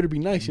camps better be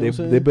nice. You know what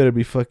I'm They saying? better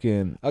be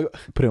fucking I-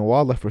 putting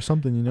wildlife or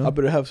something. You know. I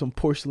better have some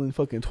porcelain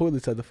fucking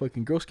toilets at the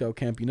fucking Girl Scout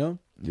camp. You know.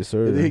 Yes,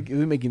 sir. If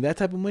they're making that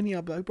type of money,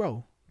 I'll be like,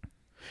 bro.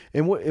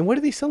 And what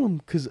do they sell them?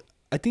 Because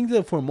I think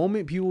that for a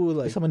moment people were They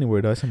like, sell them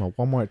anywhere, though. I sell them at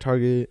Walmart,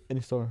 Target, any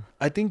store.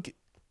 I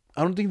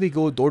don't think they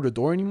go door to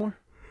door anymore,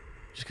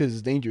 just because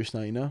it's dangerous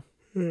now, you know.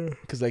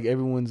 Because like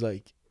everyone's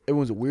a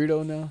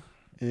weirdo now,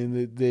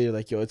 and they're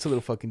like, yo, it's a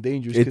little fucking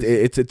dangerous.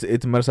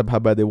 It's a matter of how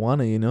bad they want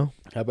it. You know.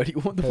 How about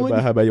you want the How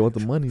money? bad you want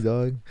the money,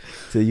 dog?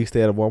 So you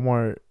stay at a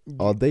Walmart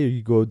all day, or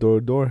you go door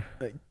to door.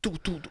 Like,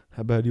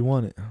 How bad you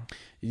want it?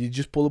 you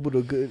just pull up with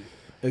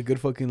a good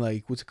fucking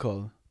like what's it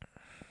called?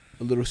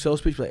 A little sales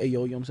pitch, like, hey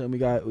yo, you know what I'm saying? We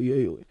got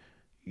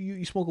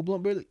you smoke a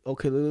blunt, brother?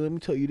 Okay, let me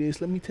tell you this.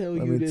 Let me tell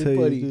you this,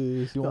 buddy.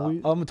 You want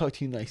I'm gonna talk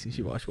to you nice and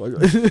shit. Watch.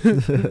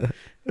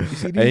 You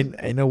see I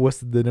these? know what's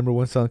the number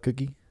one selling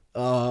cookie.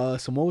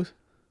 Samoas.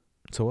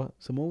 So what?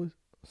 Samoas.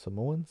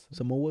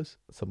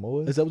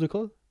 Samoas. Is that what they're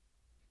called?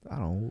 I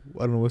don't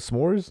know what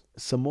s'mores.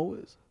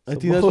 Samoas. I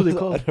think that's what they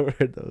call. I never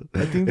heard those.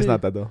 I think It's they-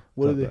 not that though.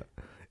 What It's are not they? that.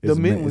 The It's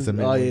mint ones. It's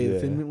the Oh mint yeah,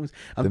 ones, the mint ones. The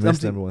I'm mint's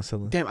thinking, number one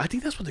selling. damn, I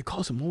think that's what they call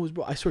Samoas,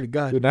 bro. I swear to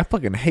God. Dude, I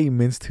fucking hate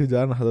mints too. Dude.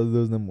 I don't know how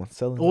those number one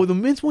selling. Oh, the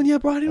mint one, yeah,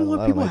 bro. I didn't know I why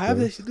don't people like have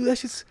that those. shit. Dude, that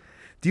shit's.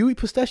 Do you eat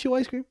pistachio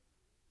ice cream?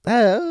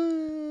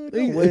 No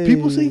Hey,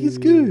 people say it's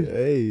good.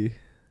 Hey.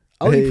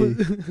 I'll Hey.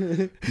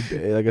 eat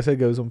Hey, like I said,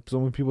 guys, so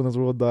many people in this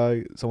world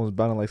die. Someone's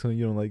bound to like something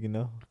you don't like, you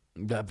know.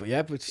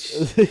 but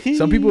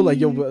some people are like,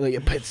 yo, bro,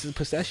 like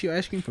pistachio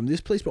ice cream from this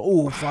place, but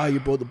oh, fire,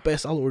 bro, the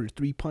best. I'll order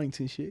 3 pints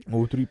and shit.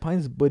 Oh, 3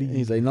 pints, buddy. And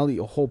he's like, I'll eat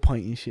a whole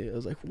pint and shit. I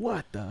was like,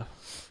 what the?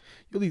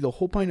 You'll eat a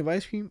whole pint of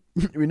ice cream?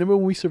 Remember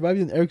when we survived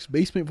in Eric's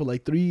basement for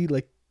like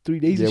 3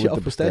 days and shit off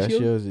with the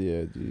pistachios.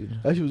 Yeah, dude.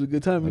 That shit was a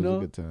good time, That you was know.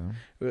 a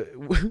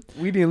good time.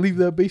 We didn't leave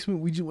that basement.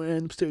 We just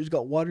went upstairs,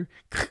 got water,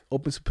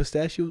 opened some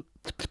pistachios,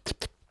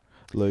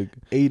 Like,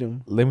 ate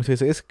them. let me tell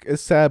you,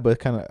 it's sad,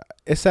 but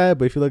it's sad.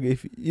 But if you look,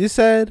 if you're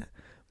sad,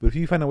 but if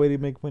you find a way to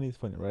make money, it's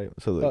funny, right?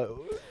 So like,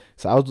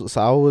 I was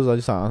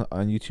just on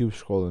YouTube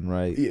scrolling,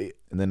 right? Yeah,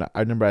 And then I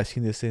remember I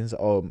seen this since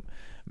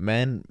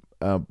man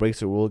breaks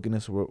the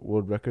Guinness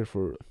World Record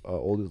for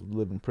oldest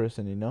living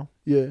person, you know,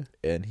 yeah.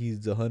 and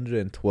he's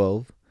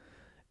 112,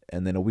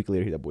 and then a week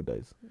later that boy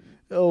dies.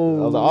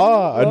 Oh, I was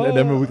like, and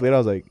then a week later I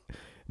was like,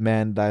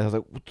 man dies. I was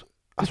like, what?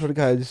 I swear to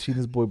God, I just seen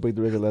this boy break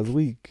the record last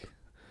week.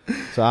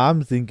 So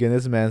I'm thinking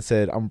this man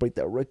said, I'm gonna break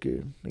that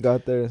record. He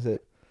got there and said,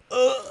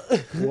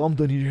 well, I'm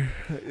done here.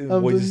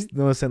 I'm Boy done just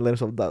no one said let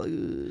himself die.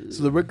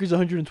 So the record's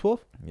 112.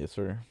 Yes,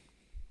 sir.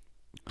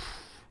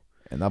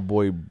 And that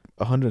boy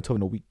 112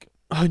 in a week.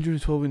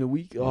 112 in a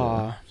week.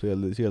 Yeah. So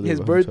he had His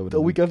birth a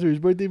week after his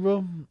birthday,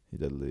 bro. He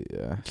did live,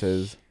 yeah. It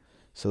says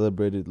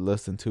celebrated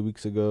less than 2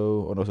 weeks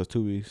ago. Oh no, it says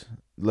 2 weeks.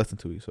 Less than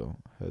 2 weeks. So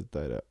has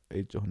died at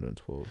age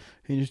 112.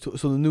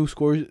 So the new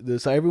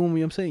scores. So everyone,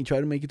 I'm saying, try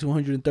to make it to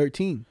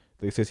 113.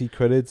 Like it says, he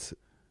credits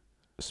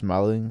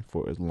smiling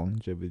for his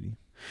longevity.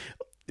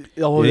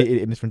 Oh,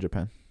 And it's from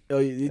Japan.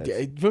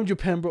 from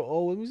Japan, bro.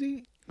 Oh, what was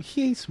he?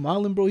 He ain't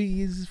smiling, bro.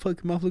 He is his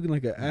fucking mouth looking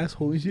like an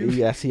asshole and shit.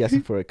 Yeah, he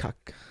asking for a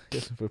cock. He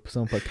asking for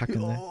someone to put a cock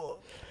in there. Oh,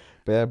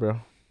 But yeah, bro.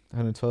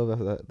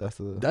 112. That's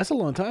that's a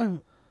long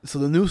time. So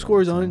the new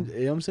score is 100. You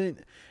know what I'm saying,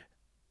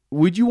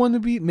 would you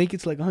want to make it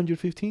to like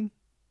 115?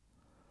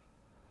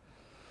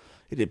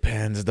 It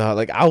depends, dog.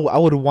 Like I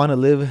would want to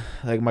live.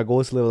 Like my goal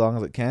is to live as long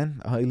as I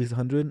can, at least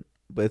 100.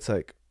 But it's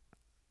like,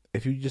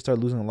 if you just start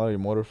losing a lot of your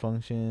motor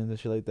functions and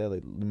shit like that,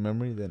 like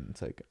memory, then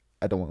it's like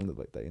I don't want to live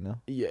like that, you know.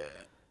 Yeah.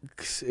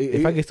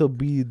 If I can still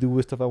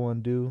do stuff I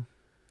want to do,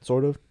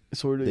 sort of,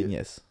 then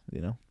yes,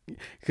 you know.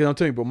 Because I'm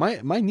telling you, bro,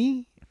 my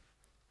knee,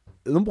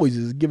 them boys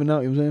is giving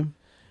out. You know what I'm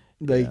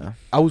saying? Like, Yeah.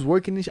 I was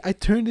working this shit. I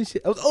turned this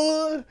shit. I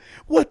was,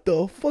 what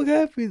the fuck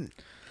happened?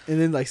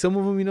 And then, like, some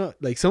of them, you know,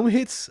 like, some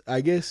hits,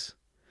 I guess,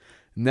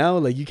 now,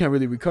 like, you can't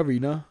really recover, you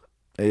know?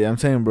 Yeah, I'm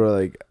saying, bro.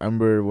 Like I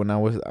remember when I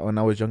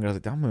was younger, I was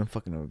like, I'm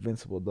fucking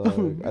invincible,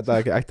 dog. I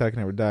thought I could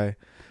never die.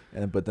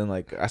 But then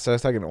like I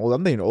started getting old.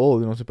 I'm getting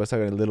old, you know. So I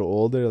started getting a little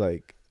older.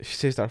 Like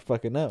shit started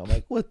fucking up. I'm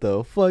like, what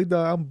the fuck,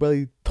 dog? I'm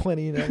barely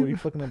 20 now. What are you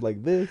fucking up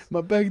like this?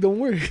 My back don't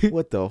work.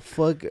 What the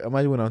fuck?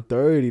 Imagine when I'm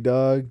 30,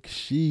 dog.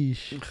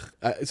 Sheesh.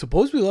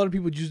 Supposedly, a lot of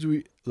people just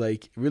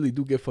really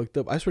do get fucked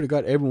up. I swear to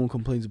God, everyone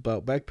complains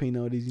about back pain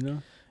nowadays, you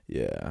know?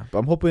 Yeah, but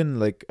I'm hoping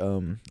like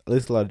at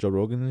least a lot of Joe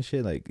Rogan and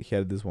shit. Like he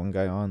had this one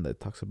guy on that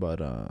talks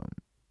about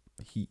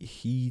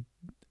he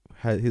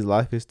had his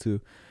life is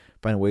to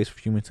find ways for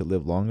humans to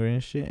live longer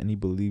and shit, and he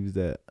believes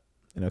that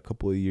in a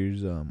couple of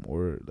years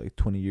or like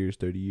 20 years,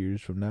 30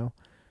 years from now,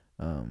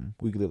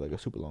 we could live like a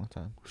super long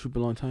time. Super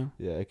long time.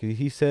 Yeah, cause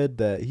he said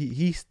that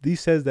he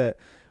says that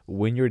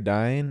when you're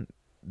dying,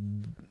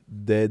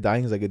 the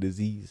dying is like a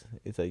disease.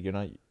 It's like you're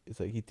not. It's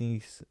like he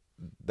thinks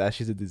that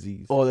shit's a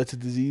disease. Oh, that's a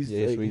disease?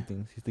 Yeah, that's what he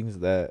thinks. He thinks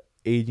that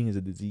aging is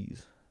a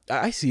disease.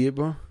 I see it,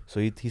 bro. So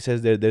he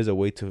says there's a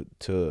way to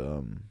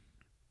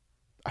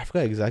I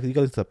forgot exactly. You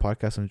got to listen to the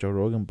podcast on Joe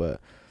Rogan,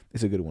 but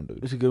it's a good one,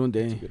 dude. It's a good one,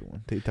 Danny. It's a good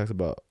one. He talks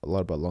about a lot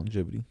about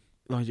longevity.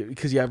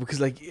 Because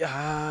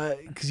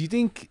you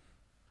think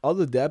all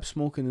the dab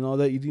smoking and all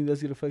that, you think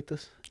that's gonna affect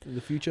us in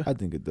the future? I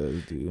think it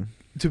does, dude.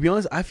 To be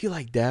honest, I feel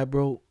like dab,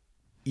 bro.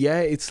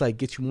 Yeah, it's like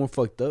gets you more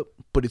fucked up,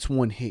 but it's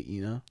one hit,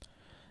 you know.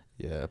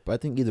 Yeah, but I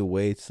think either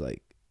way, it's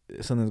like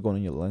something's going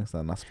in your lungs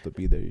that's not supposed to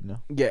be there, you know.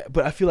 Yeah,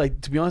 but I feel like,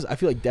 to be honest,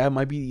 dab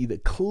might be the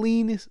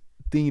cleanest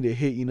thing to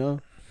hit, you know,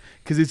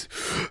 because it's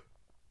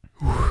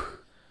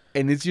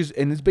and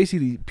it's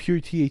basically pure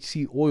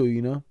THC oil,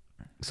 you know.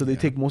 So they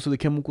take most of the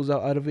chemicals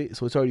out of it,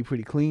 so it's already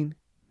pretty clean.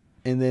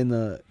 And then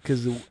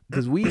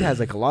because weed has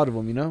like a lot of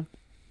them, you know,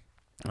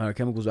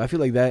 chemicals. I feel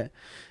like I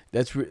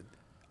feel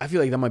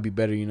like that might be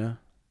better, you know.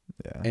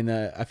 Yeah. And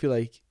I feel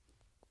like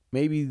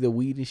maybe the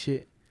weed and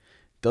shit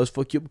does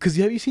fuck you up. Because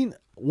have you seen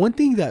one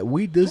thing that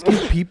weed does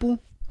give people?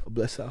 Oh,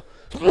 bless out.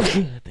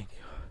 Thank you.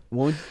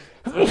 One.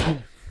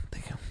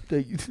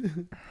 Thank you.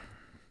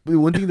 But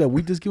one thing that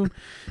weed does give them,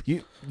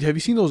 have you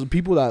seen those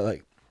people that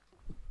like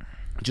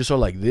just are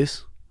like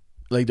this,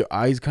 like their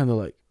eyes kind of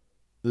like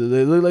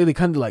they look like they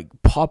kind of like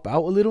pop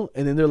out a little,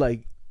 and then they're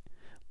like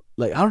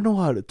I don't know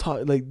how to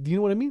talk. Like, do you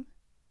know what I mean?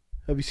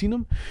 Have you seen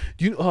them?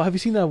 Have you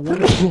seen that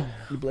one?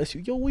 Bless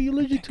you. Yo, what are you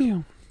allergic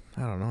to?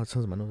 I don't know. It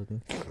sounds like my nose, I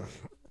think.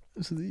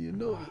 So you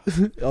know,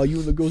 oh, you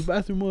in the girls'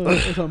 bathroom? What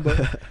I'm talking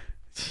about?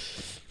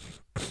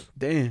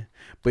 Damn.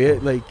 But yeah,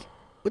 like,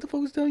 what the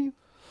fuck was I telling you?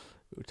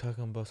 We were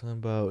talking about something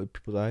about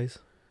people's eyes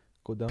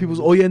go down.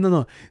 Oh yeah,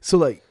 no. So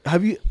like, I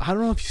don't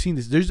know if you've seen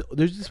this. There's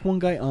this one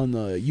guy on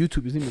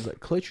YouTube. His name is like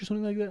Clutch or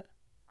something like that.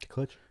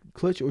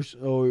 Clutch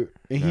or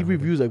and he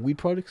reviews like weed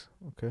products.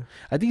 Okay.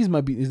 I think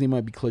his name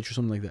might be Clutch or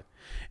something like that.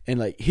 And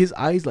like his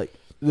eyes, like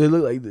they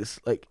look like this.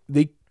 Like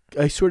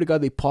I swear to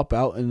God, they pop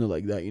out and they're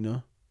like that, you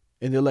know.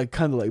 And they're like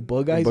kind of like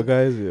bug eyes. Bug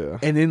eyes, yeah.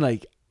 And then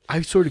like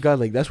I swear to God,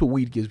 like that's what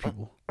weed gives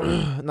people.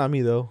 Not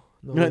me though.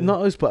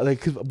 Not us, but like,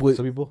 cause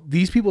some people.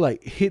 these people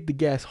like hit the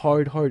gas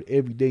hard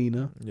every day, you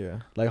know,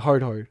 Yeah. like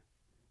hard.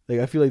 Like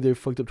I feel like they're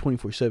fucked up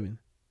 24/7,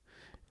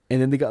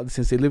 and then they got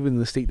since they live in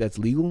the state that's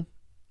legal,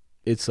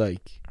 it's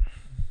like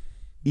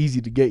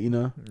easy to get, you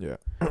know. Yeah.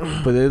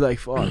 But they're like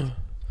fuck.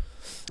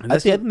 I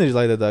think there's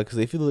like that though, because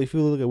if you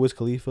look at Wiz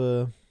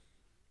Khalifa,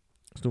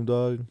 Snoop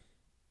Dogg,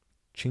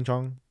 Ching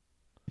Chong,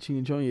 Ching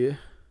and Chong, yeah.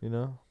 you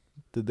know,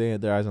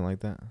 their eyes aren't like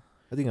that.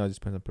 I think it just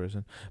depends on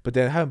person. But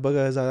then having bug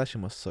eyes, that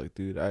shit must suck,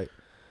 dude. I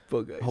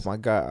hope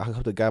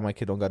the guy my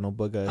kid don't got no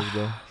bug eyes,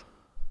 bro.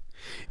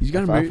 You just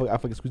gotta I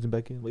fucking squeeze him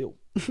back in. Like, yo,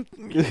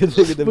 get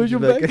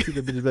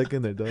the bitch back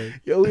in there, dog.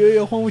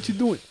 Yo, Juan, what you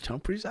doing? Trying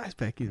to put his eyes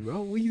back in,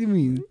 bro. What do you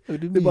mean?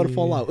 They about to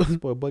fall out.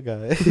 Boy, bug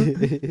eye.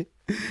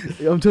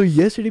 I'm telling you,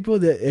 yesterday, bro,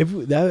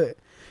 that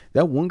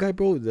one guy,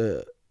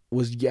 bro,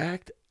 was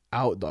yacked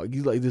out, dog.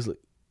 He's like this,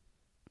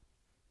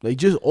 like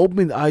just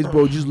opened eyes,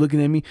 bro, just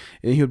looking at me,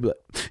 and he would be like,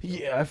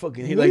 "Yeah, I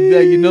fucking hate like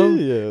that," you know.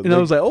 Yeah, and I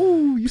was like,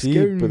 "Oh, you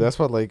scared me." But that's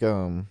what what's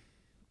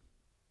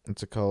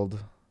it called?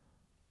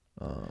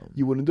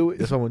 You wouldn't do it.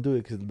 That's why I wouldn't do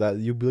it, because that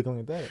you'd be looking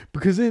like that.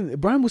 Because then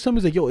Brian was telling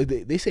me, like, "Yo,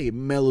 they say it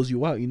mellows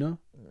you out," you know.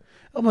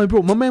 I'm like,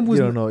 bro, my man was.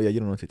 You don't know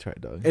what to try,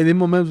 dog. And then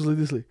my man was like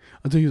this, like,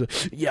 until he was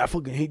like, "Yeah, I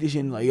fucking hate this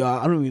shit." And like,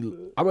 I'd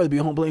rather be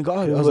home playing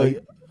God. I was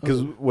like,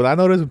 because what I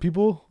notice with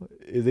people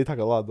is they talk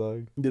a lot,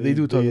 dog. Yeah, they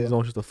do talk. They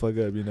don't shut the fuck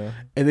up, you know.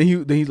 And then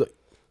he's like,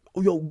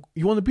 "Oh, yo,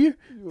 you want a beer?"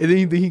 And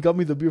then he got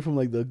me the beer from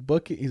like the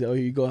bucket. He's like, "Oh,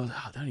 here you go." I was like,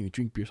 "I don't even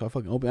drink beer," so I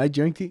fucking opened. I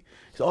drank it.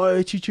 He's like,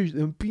 "Oh, cheers,"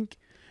 and pink.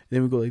 And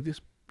then we go like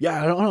this.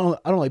 Yeah, I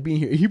don't like being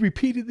here. And he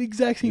repeated the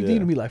exact same thing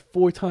to me like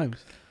 4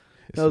 times.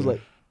 And I was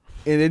like,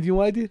 and then you know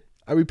what I did?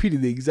 I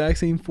repeated the exact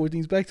same 4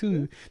 things back to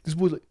him. This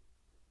boy's like,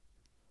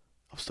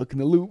 I'm stuck in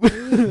the loop.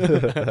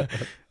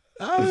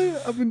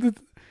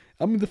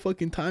 I'm in the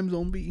fucking time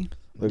zone, B.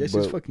 That's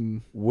just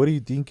fucking. What do you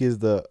think is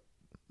the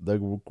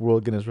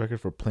world Guinness record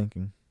for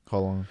planking? How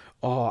long?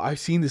 Oh, I've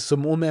seen this.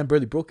 Some old man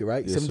barely broke it,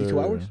 right? Yes, 72 sir.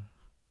 hours?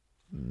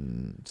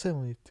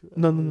 72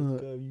 No.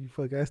 God, you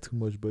fuck, that's too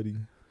much, buddy.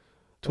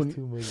 20.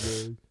 Too much,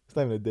 dog. It's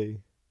not even a day.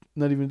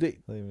 Not even a day.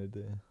 Not even a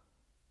day.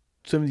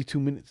 72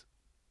 minutes.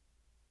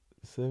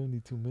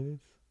 72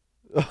 minutes?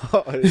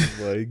 Oh,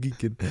 boy,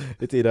 geeking.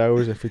 It's 8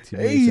 hours and 15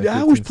 minutes. 8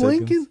 hours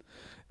planking?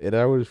 8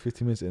 hours,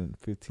 15 minutes, and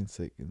 15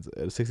 seconds.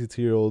 A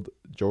 62-year-old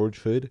George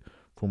Hood,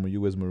 former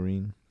U.S.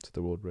 Marine, set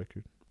the world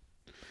record.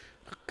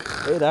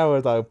 8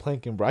 hours out of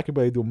planking, bro. I could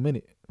barely do a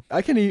minute.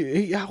 I can't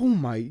even. Oh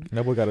my!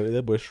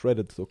 That boy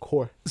shredded to the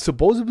core.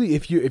 Supposedly,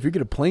 if you're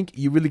gonna plank,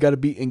 you really gotta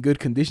be in good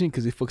condition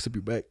because it fucks up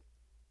your back.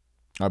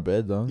 I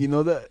bet, though. You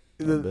know that?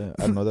 I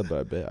don't know that, but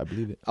I bet. I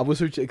believe it. I was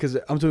searching because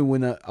I'm telling you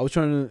when I was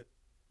trying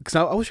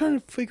to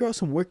figure out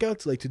some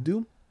workouts like to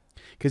do,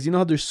 because you know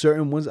how there's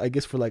certain ones I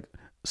guess for like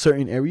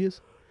certain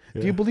areas.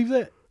 Yeah. Do you believe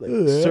that? Like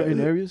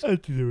certain areas? I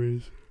think there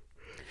is.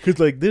 Cause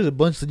like there's a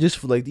bunch just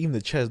for like even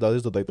the chest, dog.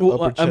 There's the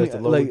upper chest, the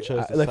lower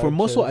chest, like for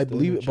muscle, I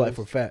believe it, but like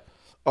for fat.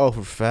 Oh,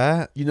 for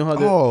fat? You know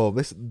how?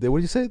 What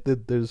did you say?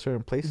 There's a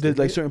certain place. There's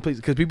like certain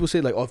places because people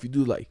say like, oh, if you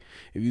do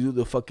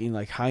the fucking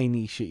like high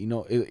knee shit, you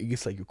know, it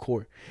gets like your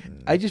core.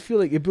 I just feel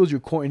like it builds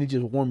your core and it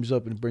just warms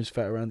up and burns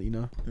fat around it, you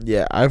know.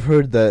 Yeah, I've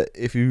heard that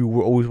if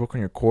you always work on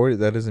your core,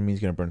 that doesn't mean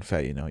you're gonna burn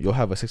fat. You know, you'll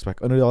have a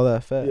 6-pack under all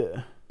that fat.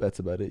 Yeah, that's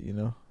about it. You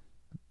know.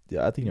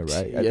 Yeah, I think you're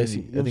right. I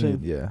think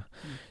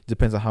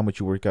depends on how much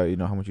you work out. You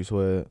know, how much you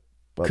sweat.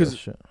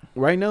 Because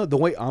right now the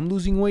way I'm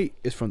losing weight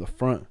is from the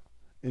front.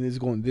 And it's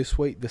going this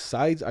way. The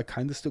sides, I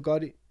kind of still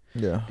got it.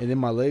 Yeah. And then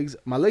my legs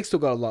still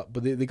got a lot,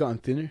 but they gotten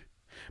thinner.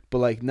 But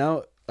like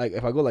now, like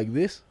if I go like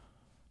this,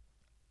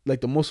 like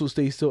the muscle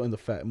stays still and the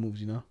fat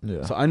moves, you know?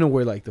 Yeah. So I know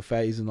where like the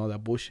fat is and all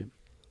that bullshit.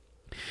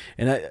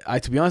 And I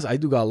to be honest, I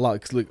do got a lot.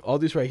 Cause look, all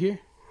this right here,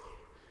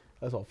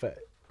 that's all fat.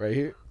 Right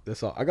here,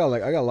 that's all. I got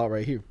a lot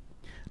right here.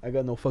 I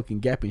got no fucking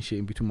gap and shit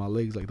in between my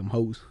legs like them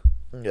hoes.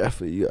 Yeah,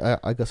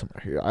 I got some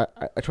right here.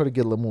 I try to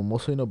get a little more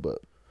muscle, you know, but.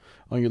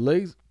 On your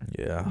legs?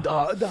 Yeah.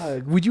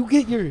 Dog, would you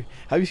get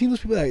have you seen those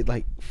people that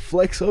like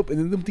flex up and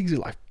then them things are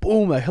like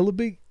boom, like hella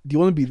big? Do you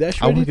want to be that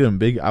shredded? I want to get them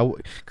big.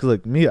 Cause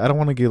like me, I don't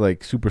want to get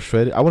like super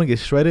shredded. I want to get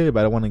shredded,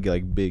 but I want to get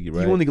like big,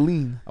 right? You want to get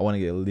lean? I want to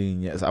get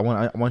lean, yes. I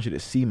want you to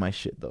see my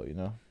shit though, you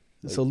know?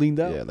 Like, so leaned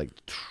out? Yeah, like,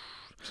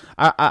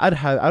 I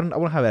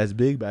wouldn't have it as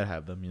big, but I'd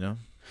have them, you know?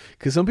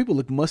 Cause some people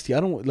look musty. I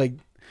don't like,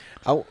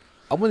 I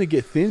want to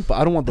get thin, but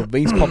I don't want the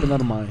veins popping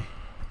out of my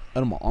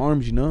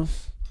arms, you know?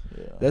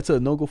 Yeah. That's a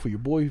no-go for your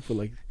boy for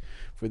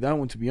that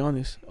one, to be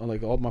honest.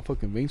 Like all my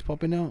fucking veins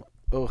popping out.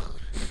 Ugh.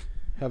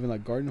 Having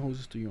like garden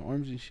hoses through your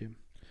arms and shit.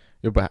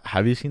 Yeah, but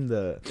have you seen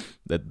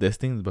this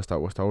thing what Star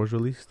Wars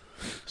released?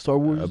 Star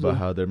Wars about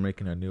how they're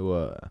making a new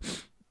a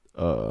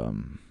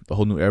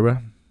whole new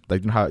era.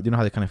 Like you know how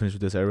they kind of finished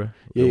with this era?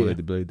 Yeah.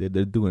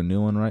 They're doing a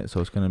new one, right?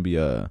 So it's gonna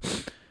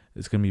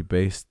be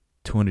based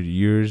 200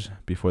 years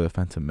before the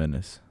Phantom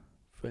Menace.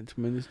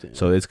 Damn.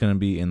 So it's gonna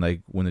be in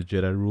like when the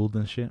Jedi ruled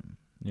and shit.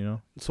 You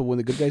know. So when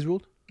the good guys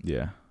ruled.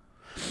 Yeah.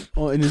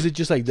 Oh, and is it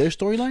just like their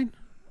storyline,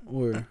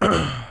 or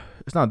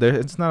it's not there?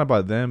 It's not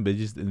about them, but it's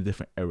just in a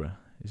different era.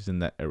 It's just in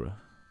that era.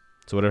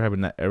 So whatever happened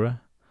in that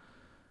era,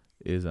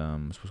 is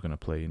supposed gonna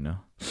play.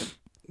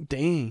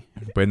 Dang.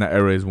 But in that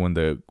era is when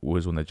the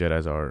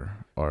Jedi's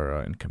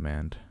are in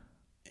command.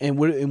 And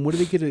what are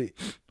they gonna?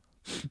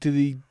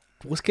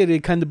 What's gonna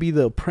kind of be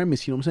the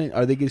premise? You know what I'm saying?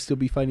 Are they gonna still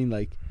be fighting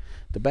like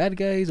the bad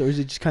guys, or is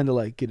it just kind of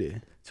like get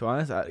it? To be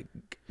honest,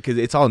 because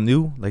it's all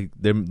new. Like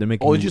they're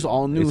making. Oh, it's just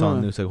all new. It's all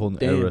huh? new. It's like a whole new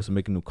Damn. era. So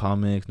making new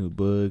comics, new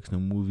books, new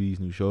movies,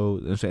 new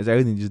shows. It's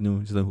everything just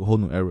new. It's like a whole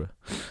new era.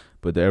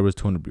 But the era was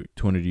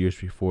 200 years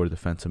before the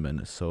Phantom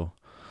Menace. So,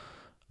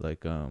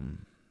 like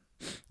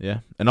yeah.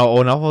 And I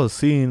was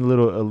seeing a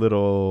little what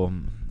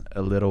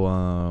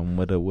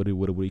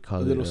do you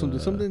call it? A little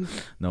something.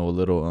 No, a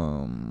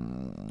little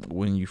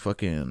when you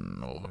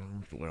fucking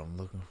what I'm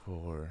looking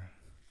for.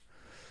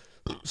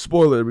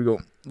 Spoiler. There we go.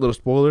 Little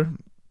spoiler.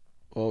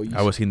 Oh,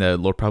 I was seeing that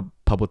Lord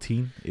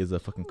Palpatine is a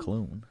fucking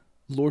clone.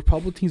 Lord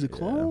Palpatine's a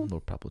clone. Yeah,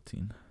 Lord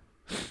Palpatine.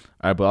 All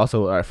right, but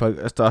also, all right,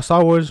 fuck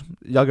Star Wars.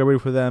 Y'all get ready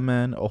for that,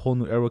 man. A whole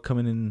new era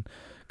coming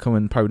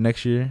probably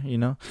next year,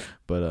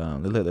 But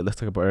let's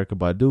talk about Erykah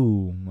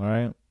Badu. All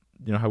right,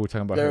 you know how we're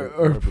talking about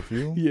her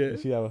perfume. Yeah. You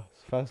see how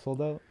fast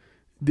sold out?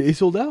 They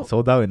sold out.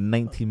 Sold out in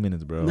 19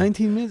 minutes, bro.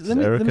 19 minutes.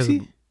 Let me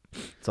see.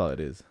 That's all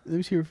it is. Let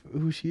me see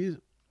who she is.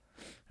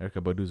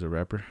 Erykah Badu's a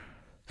rapper.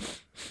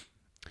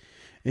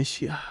 And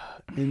she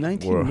in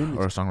 19 minutes.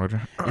 Or a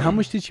songwriter. And how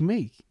much did she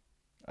make?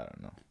 I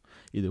don't know.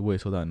 Either way,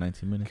 sold out in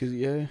 19 minutes. Cause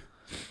yeah,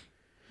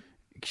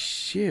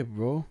 shit,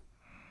 bro.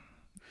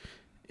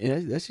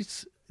 And that's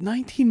just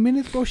 19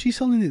 minutes, bro. She's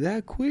selling it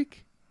that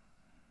quick.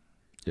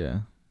 Yeah.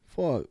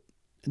 Fuck.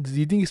 Do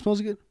you think it smells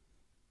good?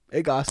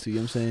 It got to. You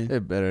know what I'm saying?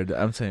 It better.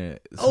 I'm saying.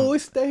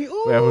 It's stay.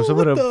 Oh, yeah, for some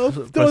of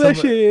the, throw that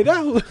shit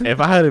out. If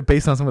I had it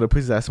based on some of the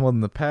pussies I smelled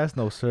in the past,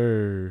 no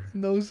sir.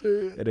 No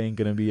sir. It ain't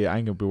gonna be. I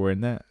ain't gonna be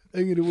wearing that. I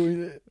ain't gonna wear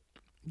that.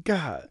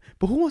 God,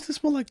 but who wants to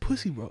smell like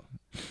pussy, bro?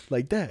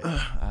 Like that?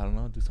 I don't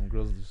know. Do some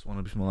girls just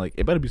want to smell like?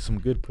 It better be some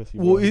good pussy.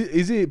 Well, bro.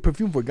 is it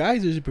perfume for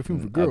guys or is it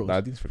perfume for girls?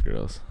 I think it's for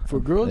girls. For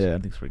girls? Yeah, I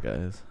think it's for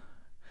guys.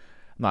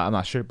 No, I'm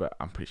not sure, but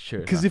I'm pretty sure.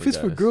 Because if it's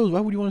for girls,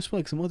 why would you want to smell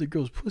like some other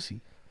girl's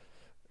pussy?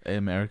 Hey,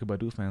 Erykah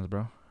Badu fans,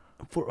 bro.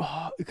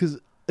 Because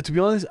to be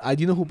honest, I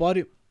do know who bought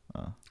it.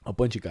 A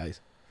bunch of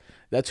guys.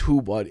 That's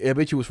who bought it. I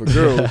bet you it was for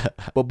girls,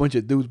 but a bunch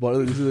of dudes bought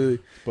it.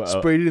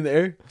 Sprayed it in the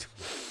air.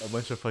 A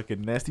bunch of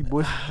fucking nasty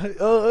boys.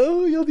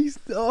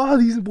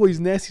 These boys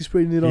nasty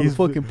spraying it on the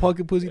fucking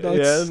pocket pussy dogs.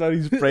 Yeah, no,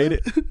 he sprayed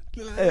it.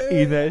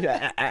 Eating that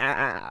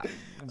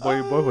shit.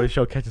 Boy was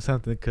show catching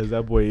something because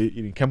that boy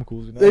eating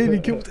chemicals. They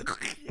eating chemicals.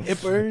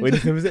 It burns.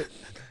 Wait, was it?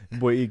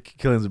 Boy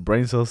killing his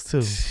brain cells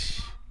too.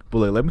 But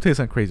like, let me tell you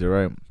something crazy,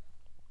 right?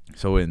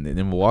 So in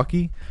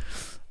Milwaukee,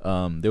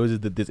 there was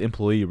this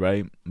employee,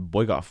 right?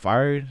 Boy got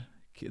fired.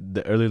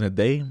 Earlier in the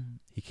day,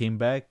 he came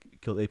back,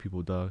 killed 8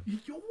 people, dog.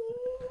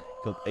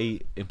 Killed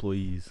 8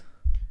 employees.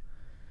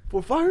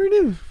 For firing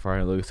him?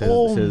 Look, it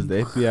says the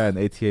FBI and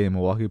ATA and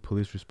Milwaukee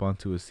police respond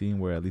to a scene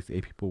where at least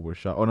 8 people were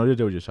shot. Oh, no,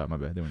 they were just shot. My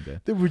bad. They weren't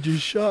dead. They were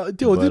just shot.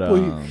 Dude, this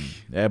boy.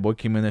 Yeah, boy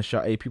came in and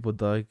shot 8 people,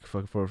 dog,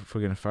 for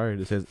getting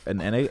fired. It says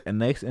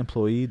an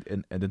ex-employee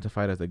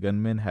identified as the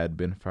gunman had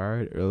been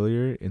fired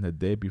earlier in the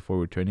day before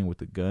returning with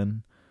the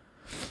gun.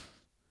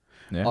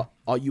 Yeah.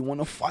 You want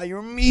to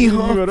fire me,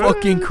 huh?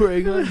 Fucking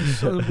Craig, huh? You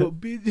son of a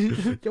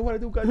bitch. Yo, what I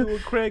do got to do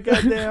with Craig?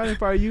 Goddamn, I didn't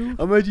fire you.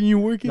 Imagine you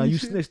working. Now you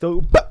snitched,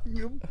 though.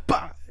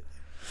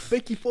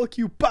 Becky, fuck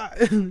you.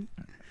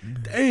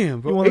 Damn,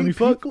 bro. You want to be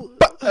fucked?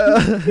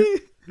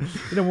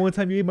 You know, one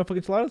time you ate my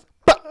fucking sliders?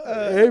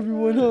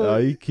 Everyone, huh?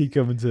 He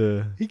coming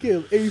to. He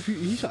killed 8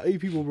 people. He shot 8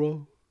 people,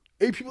 bro.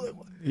 8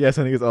 people. Yeah,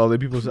 son, niggas, all the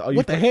people say,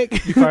 what the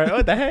heck? You fired?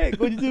 What the heck?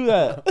 Why'd you do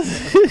that?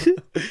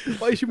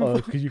 Why you shoot me?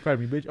 Because you fired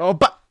me, bitch.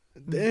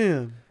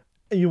 Damn.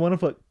 And you want to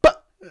fuck?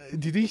 Where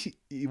do you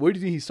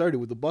think he started?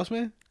 With the boss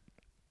man?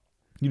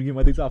 You gonna get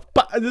my dicks off?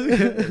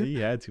 He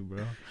had to,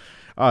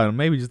 bro.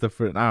 Maybe just the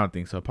first. I don't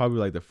think so. Probably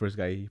like the first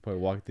guy. He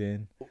probably walked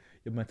in.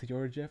 You might take your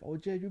order, Jeff. Oh,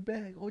 Jeff, you're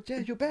back. Oh,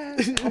 Jeff, you're back.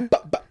 I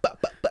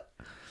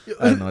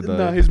don't know, dog.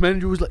 Nah, his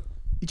manager was like,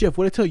 Jeff,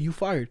 what I tell you? You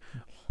fired.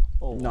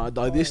 Oh, nah,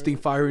 dog, this thing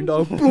firing,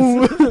 dog.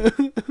 Boom.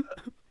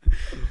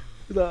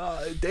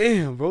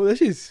 Damn, bro. That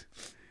shit's.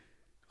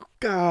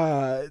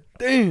 God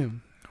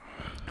damn.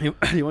 You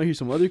want to hear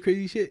some other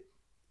crazy shit?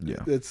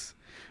 Yeah. That's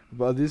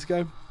about this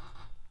guy.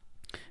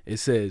 It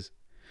says,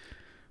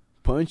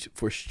 punch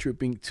for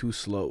stripping too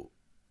slow.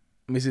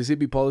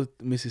 Mississippi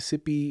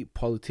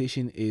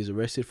politician is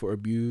arrested for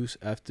abuse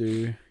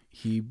after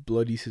he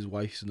bloodies his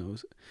wife's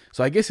nose.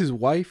 So I guess his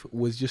wife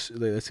was just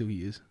like, that's who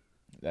he is.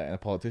 A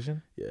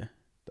politician? Yeah.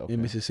 Okay.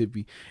 In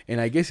Mississippi. And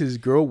I guess his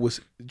girl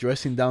was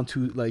dressing down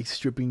to like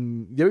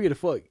stripping. They were gonna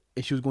fuck.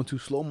 And she was going too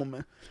slow, my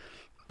man.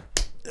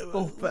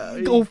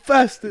 Go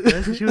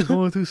faster. She was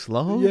going too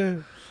slow? Yeah.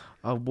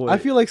 Oh, boy. I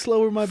feel like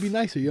slower might be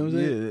nicer, you know what I'm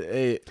saying? Yeah,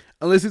 hey.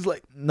 Unless it's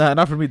like. Nah,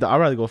 not for me. I'd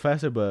rather go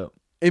faster, but.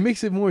 It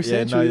makes it more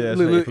sensual. Yeah,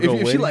 look,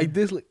 if she like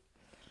this, like.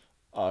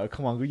 Oh,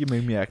 come on, you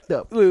made me act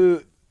up.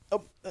 I'm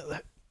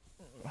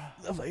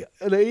like,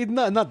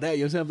 not that,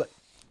 you know what I'm saying? I'm like,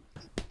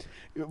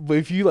 but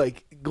if you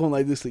like going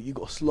like this, like you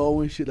go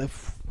slow and shit, like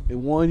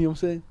in one, you know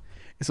what I'm saying?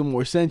 It's a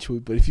more sensual.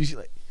 But if you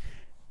like,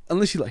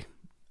 unless you like,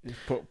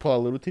 Pull a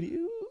little titty.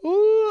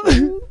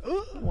 Ooh.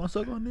 Want to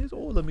suck on this? Oh,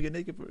 let me get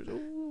naked first.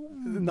 Ooh.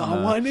 No,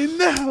 I want it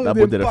now. That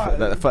boy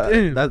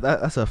did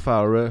that's a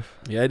foul ref.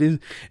 Yeah, it is.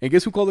 And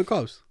guess who called the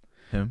cops?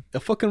 Him. A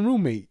fucking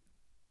roommate.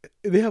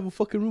 They have a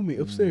fucking roommate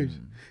upstairs.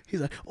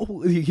 He's like,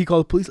 oh, he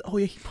called the police. Oh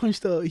yeah, he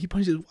punched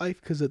his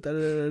wife because of da da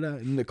da da.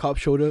 And the cop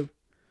showed up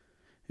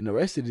and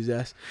arrested his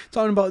ass.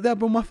 Talking about that,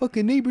 bro. My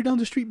fucking neighbor down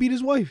the street beat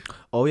his wife.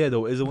 Oh yeah,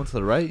 is the one to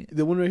the right?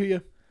 The one right here, yeah.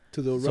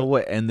 To the right. So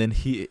what? And then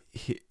he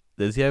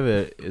does he have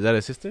is that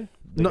a sister?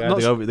 The No, guy,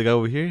 no, the guy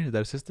over here, is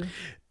that a sister?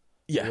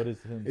 Yeah. What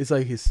is him? It's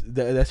like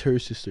that's her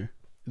sister.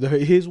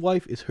 His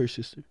wife is her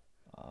sister.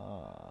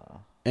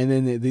 And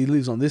then they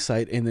lives on this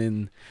side. And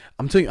then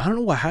I'm telling you, I don't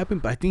know what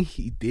happened, but I think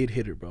he did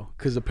hit her, bro.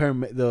 Because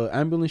the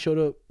ambulance showed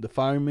up, the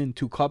firemen,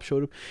 2 cops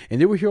showed up,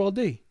 and they were here all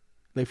day.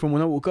 Like from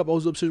when I woke up, I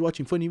was upstairs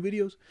watching funny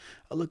videos.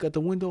 I look at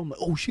the window, I'm like,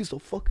 oh, she's a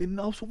fucking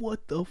nuts.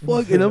 What the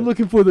fuck? And I'm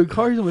looking for the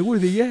cars. I'm like, where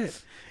are they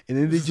at? And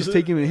then they just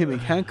take him in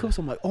handcuffs.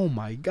 I'm like, oh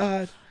my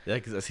god. Yeah,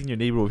 because I seen your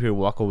neighbor over here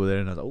walk over there,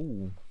 and I was like,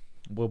 oh,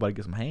 boy, about to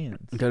get some hands.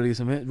 Gotta get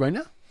some hands right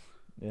now.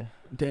 Yeah.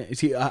 Damn,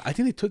 see, I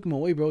think they took him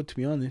away, bro. To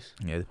be honest.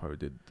 Yeah, they probably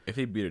did. If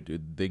they beat her,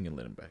 dude, they can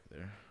let him back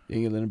there. They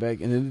ain't gonna let him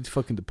back, and then they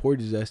fucking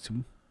deported his ass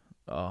too.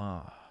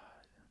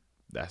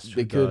 That's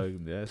true, They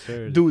could. dog. Yes,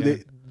 sir.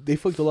 Dude, they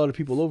fucked a lot of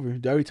people over.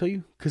 Did I already tell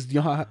you? Because you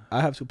know how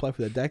I have to apply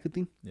for that DACA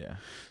thing. Yeah.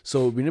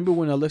 So remember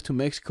when I left to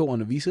Mexico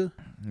on a visa?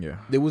 Yeah.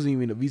 There wasn't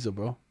even a visa,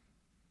 bro.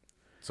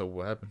 So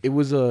what happened? It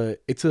was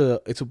it's a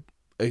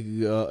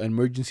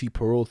emergency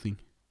parole thing.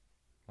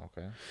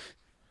 Okay.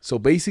 So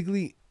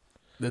basically,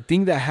 the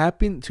thing that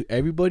happened to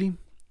everybody,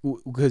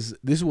 because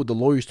this is what the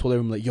lawyers told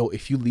everyone, like, yo,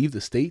 if you leave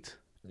the state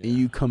and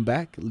you come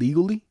back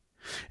legally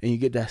and you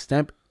get that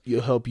stamp,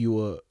 it'll help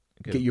you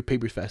get your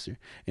papers faster.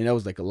 And that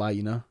was like a lie,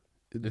 you know?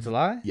 It's a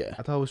lie? Yeah.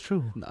 I thought it was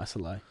true. Nah, it's a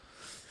lie.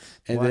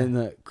 And Why?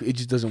 then it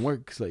just doesn't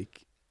work. Cause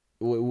like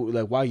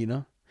why, you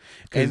know?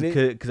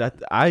 Because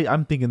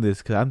I'm thinking this,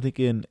 because I'm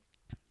thinking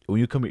when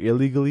you come here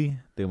illegally,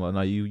 they like,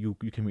 no, you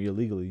came here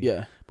illegally.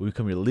 Yeah. But when you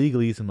come here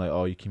legally, it's like,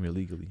 oh, you came here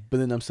legally. But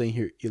then I'm saying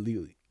here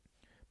illegally.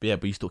 But yeah,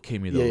 but you still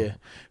came here though. Yeah,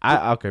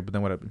 yeah. Okay, but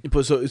then what happened?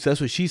 But so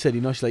that's what she said,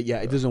 you know? She's like, yeah,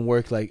 it doesn't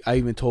work. Like, I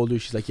even told her,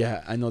 she's like,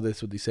 yeah, I know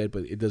that's what they said,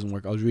 but it doesn't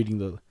work. I was reading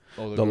the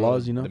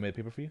laws, you know? They made a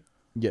paper for you?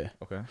 Yeah.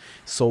 Okay.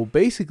 So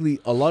basically,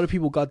 a lot of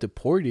people got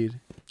deported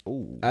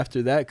Ooh.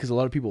 after that because a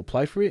lot of people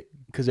applied for it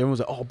because everyone was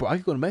like, oh, bro, I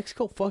could go to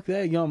Mexico. Fuck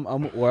that. You know,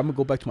 I'm going to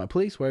go back to my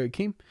place where I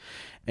came.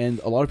 And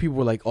a lot of people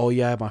were like, oh,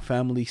 yeah, my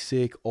family's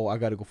sick. Oh, I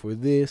got to go for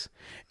this.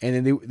 And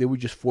then they would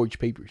just forge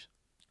papers.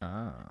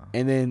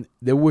 And then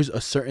there was a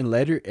certain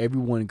letter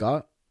everyone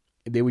got.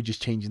 And they would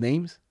just change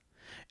names.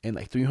 And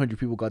like 300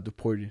 people got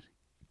deported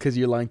because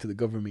you're lying to the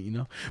government, you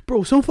know?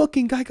 Bro, some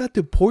fucking guy got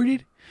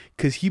deported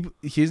because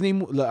his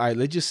name, all right,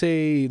 let's just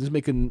say,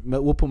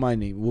 we'll put my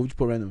name. We'll just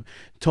put random.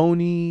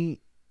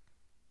 Tony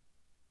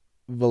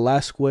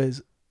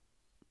Velasquez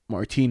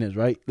Martinez,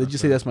 right? Let's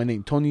just say that's my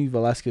name. Tony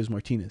Velasquez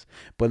Martinez.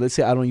 But let's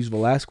say I don't use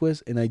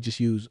Velasquez and I just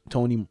use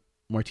Tony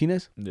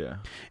Martinez. Yeah.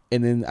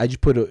 And then I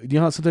just put you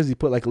know how sometimes they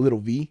put like a little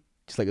V,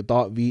 just like a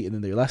dot V and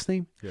then their last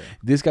name? Yeah.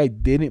 This guy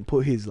didn't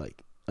put his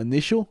like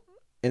initial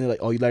and they're like,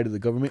 oh, you lied to the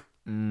government?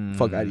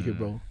 Fuck out of here,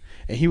 bro.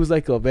 And he was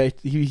like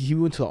he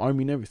went to the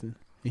army and everything.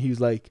 And he was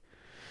like,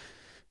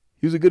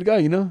 he was a good guy,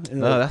 you know?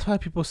 And that's why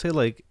people say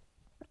like,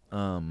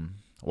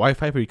 why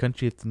fight for your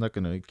country if they're not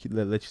gonna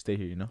let you stay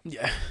here, you know?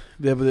 Yeah,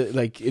 but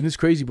like, and it's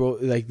crazy, bro.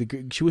 Like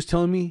she was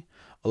telling me,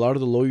 a lot of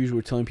the lawyers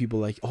were telling people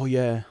like, oh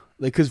yeah,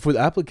 like because for the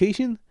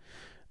application,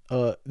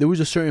 there was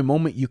a certain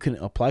moment you can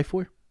apply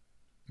for.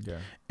 Yeah.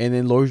 And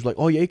then lawyers were like,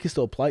 oh yeah, you can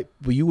still apply,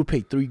 but you would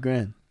pay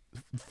 $3,000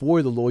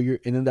 for the lawyer,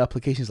 and then the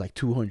application is like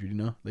 200, you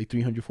know, like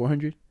 300,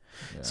 400.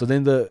 Yeah. So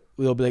then they'll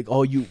be like,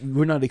 oh,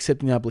 we're not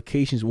accepting the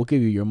applications. We'll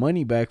give you your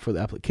money back for the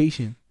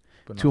application.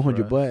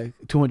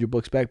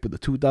 $200 back, but the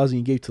 $2,000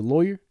 you gave to the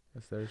lawyer,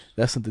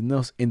 that's something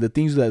else. And the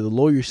things that the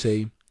lawyers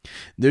say,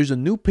 there's a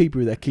new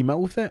paper that came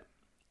out with that.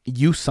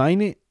 You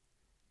sign it,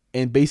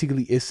 and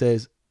basically it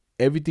says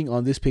everything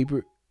on this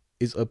paper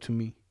is up to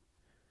me.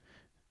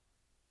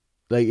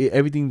 Like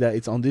everything that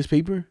it's on this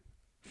paper,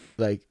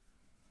 like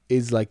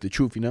is like the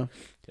truth, you know.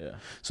 Yeah.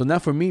 So now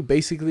for me,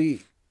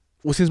 basically,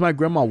 well, since my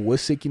grandma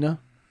was sick, you know,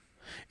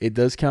 it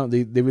does count.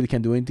 They really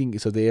can't do anything.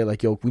 So they're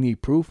like, yo, we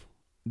need proof.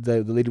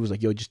 The lady was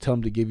like, yo, just tell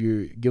them to give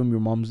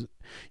them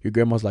your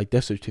grandma's like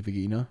death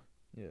certificate, you know.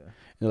 Yeah.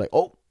 And they're like,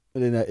 oh,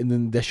 and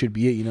then that should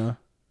be it, you know.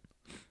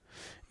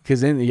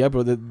 Because then, yeah,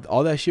 bro,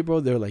 all that shit, bro,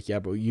 they're like, yeah,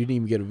 bro, you didn't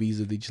even get a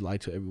visa. They just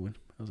lied to everyone.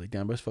 I was like,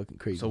 damn, bro, that's fucking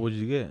crazy. So what did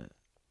you get?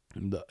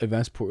 The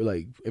advanced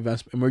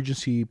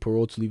emergency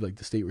parole to leave like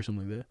the state or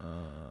something like that.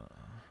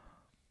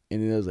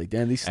 And then I was like,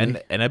 damn, these. And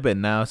I bet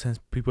now, since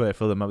people that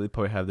fill them up, they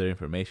probably have their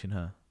information,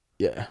 huh?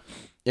 Yeah.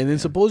 And then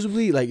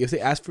supposedly, like, if they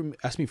ask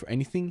me for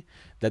anything,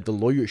 that the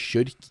lawyer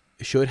should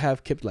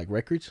have kept like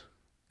records,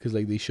 because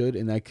like they should,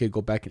 and I could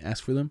go back and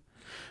ask for them.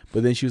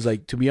 But then she was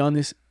like, to be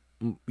honest,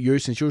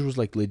 since yours was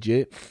like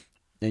legit,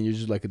 and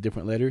yours is like a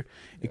different letter,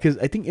 because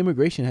I think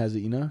immigration has it,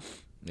 you know.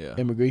 Yeah.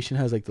 Immigration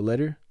has like the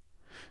letter,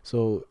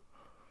 so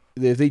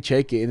if they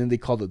check it and then they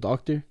call the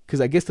doctor,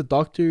 because I guess the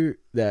doctor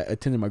that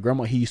attended my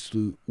grandma, he used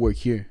to work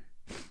here,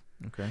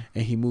 Okay.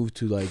 and he moved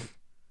to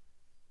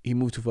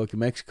fucking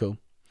Mexico,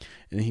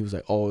 and then he was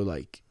like, oh,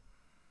 like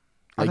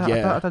I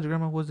yeah, thought your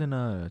grandma was in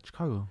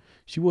Chicago.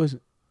 she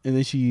wasn't, and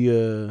then she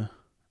And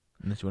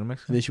then she went to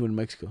Mexico. and then she went to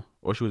Mexico.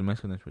 Or she was in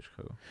Mexico and then she went to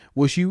Chicago.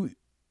 Well, she was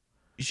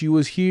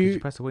 'Cause here. she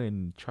passed away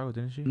in Chicago,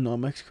 didn't she? No,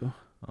 Mexico.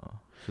 Oh,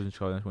 she was in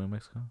Chicago and then she went to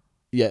Mexico.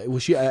 Yeah,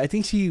 well, I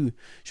think she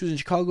was in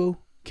Chicago,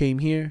 came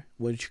here,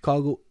 went to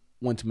Chicago,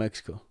 went to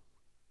Mexico,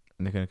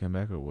 And they couldn't come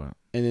back or what?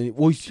 and then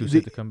well, She was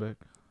set to come back.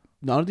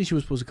 no, I don't think she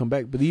was supposed to come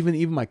back. But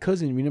even my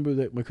cousin, remember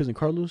that my cousin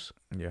Carlos,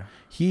 Yeah.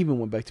 he even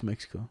went back to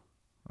Mexico.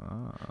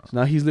 Ah. So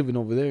now he's living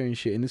over there and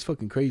shit, and it's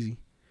fucking crazy.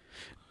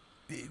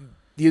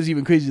 He is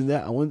even crazier than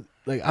that.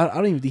 I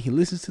don't even think he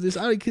listens to this.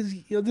 Because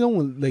they don't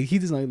want, like, he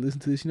does not listen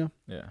to this.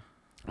 Yeah.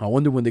 I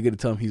wonder when they're gonna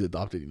tell him he's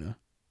adopted.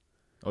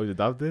 Oh, he's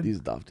adopted? He's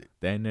adopted.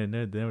 They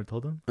never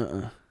told him?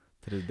 To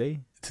this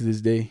day? To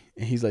this day,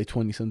 and he's like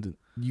 20 something.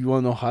 You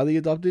want to know how they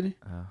adopted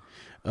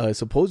him?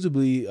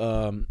 Supposedly,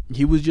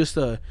 he was just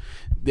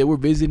they were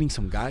visiting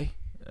some guy.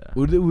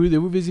 Yeah. They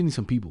were visiting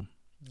some people.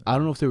 I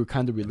don't know if they were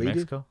kind of related.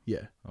 Mexico?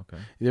 Yeah. Okay.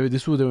 They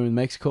were in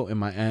Mexico, and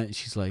my aunt,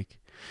 she's like,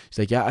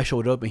 yeah, I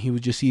showed up, and he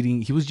was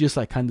just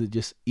like kind of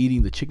just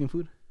eating the chicken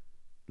food,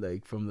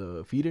 like from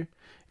the feeder,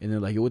 and they're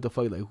like, what the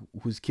fuck, like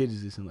whose kid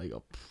is this? And like,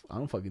 oh, I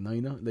don't fucking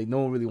know, like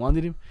no one really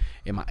wanted him,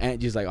 and my aunt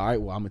just like, all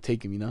right, well, I'm gonna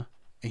take him, and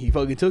he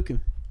fucking took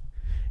him,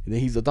 and then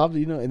he's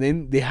adopted, and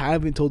then they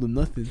haven't told him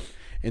nothing,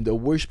 and the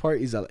worst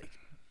part is that like,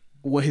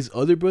 what his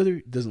other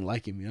brother doesn't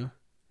like him,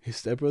 his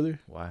stepbrother.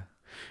 Why?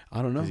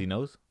 I don't know. Because he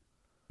knows?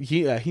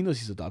 He knows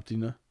he's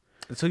adopted,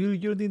 So you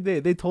don't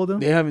think they told him?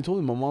 They haven't told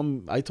him.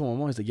 I told my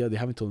mom, it's like, yeah, they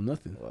haven't told him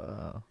nothing.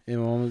 Wow. And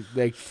my mom was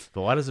like,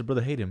 But why does his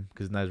brother hate him?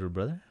 Because he's not his real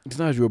brother? it's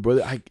not his real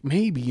brother.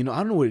 Maybe, I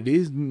don't know what it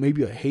is.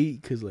 Maybe a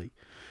hate, because like,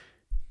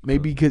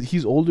 maybe because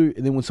he's older,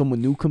 and then when someone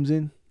new comes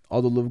in,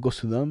 all the love goes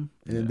to them,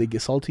 and then they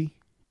get salty.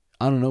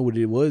 I don't know what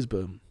it was,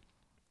 but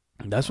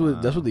that's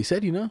what they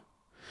said,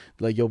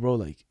 Like, yo, bro,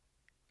 like,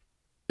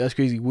 that's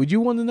crazy. Would you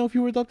want to know if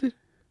you were adopted?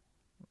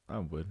 I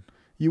would.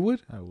 You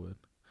would? I would.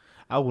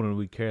 I wouldn't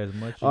really care as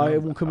much. I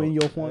won't come in,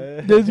 yo,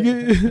 Juan. That's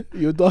good.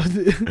 You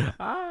adopted.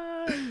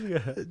 I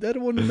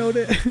don't want to know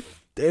that.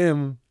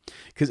 Damn.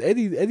 Because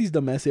Eddie's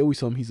dumbass. They always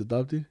tell him he's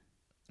adopted.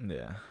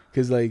 Yeah.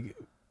 Because, like,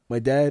 my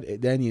dad,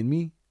 Danny, and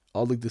me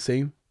all look the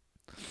same.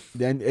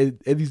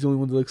 Eddie's the only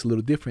one that looks a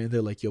little different.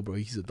 They're like, yo, bro,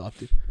 he's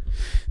adopted.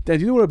 Dad,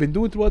 you know what I've been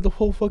doing throughout the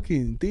whole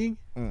fucking thing?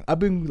 I've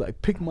been,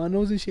 like, picking my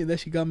nose and shit. And that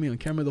shit got me on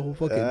camera the whole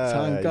fucking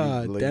time.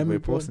 God damn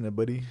it, bro. Posting it,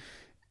 buddy.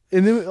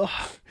 And then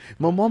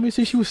my mom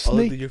said she was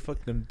snake. Oh, you're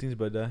fucking them things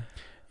about that.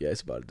 Yeah, it's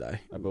about to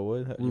die. About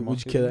what?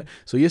 Would you kill that?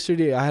 So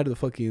yesterday I had the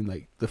fucking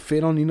like the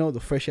fit on, the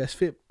fresh ass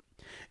fit,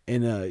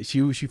 and she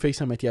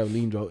FaceTime my tia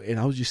Eileen, bro, and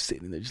I was just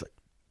sitting there just like,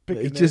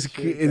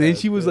 and then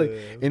she was like,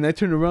 and I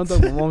turned around,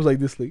 my mom was like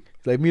this,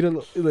 like me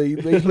to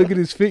like look at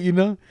his fit,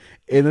 and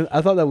then I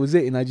thought that was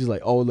it, and I just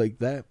like like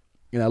that,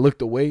 and I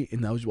looked away,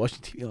 and I was watching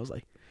TV, and I was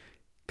like,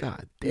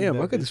 God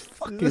damn, I got this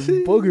fucking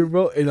booger,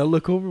 bro. And I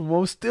look over,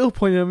 mom's still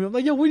pointing at me. I'm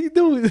like, yo, what are you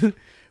doing?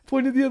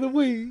 Pointing the other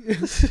way.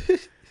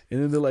 And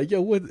then they're like,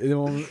 yo, what?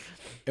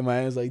 And my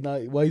aunt's like, nah,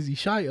 why is he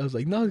shy? I was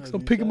like, nah, because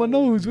I'm picking my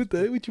nose. What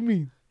you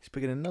mean? He's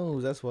picking a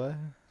nose, that's why.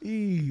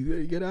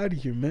 Get out of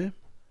here, man.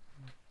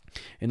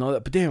 And all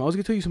that. But damn, I was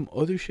going to tell you some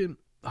other shit.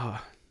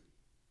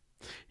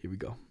 Here we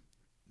go.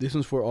 This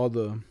one's for all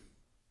the...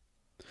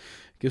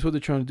 Guess what they're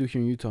trying to do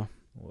here in Utah?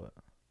 What?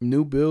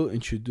 New bill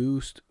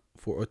introduced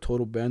for a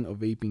total ban of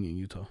vaping in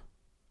Utah.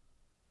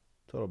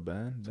 Total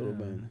ban? Total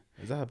ban.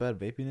 Is that how bad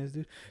vaping is,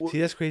 dude? Well,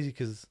 see, that's crazy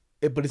because...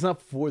 But it's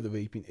not for the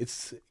vaping.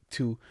 It's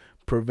to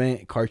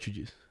prevent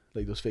cartridges.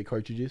 Like those fake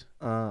cartridges.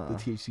 The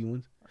THC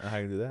ones. How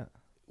you do that?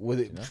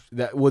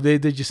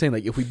 They're just saying,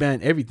 like, if we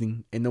ban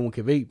everything and no one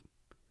can vape,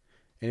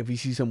 and if you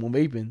see someone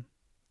vaping,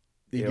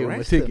 they give them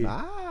a ticket.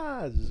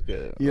 Just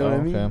good. You know what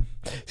I mean?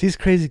 See, it's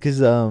crazy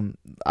because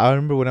I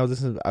remember when I was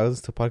listening to a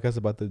podcast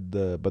about the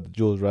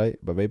Juuls, right?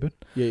 About vaping.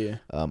 Yeah.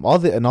 All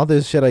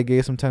this shit I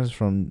get sometimes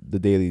from the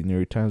Daily New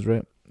York Times,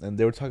 right? And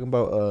they were talking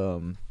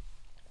about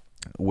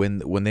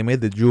when they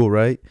made the Juul,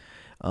 right?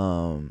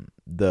 I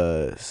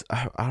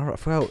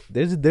forgot.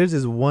 There's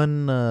this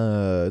one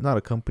not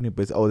a company,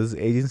 but this is an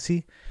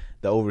agency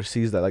that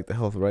oversees that, like the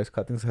health rights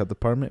things, the health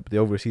department. But they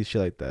oversee shit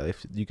like that.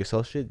 If you can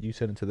sell shit, you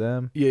send it to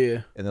them.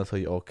 Yeah. And they'll tell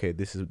you, okay,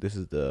 this is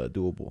the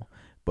doable.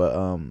 But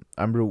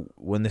I remember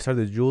when they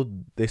started the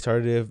Juul, they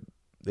told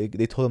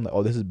them that,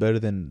 oh, this is better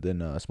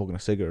than smoking a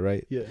cigarette,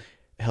 right? Yeah.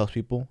 It helps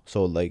people.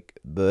 So like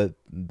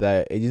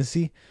that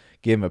agency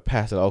gave them a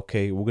pass that,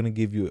 okay, we're gonna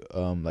give you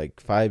like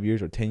 5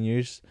 years or 10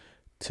 years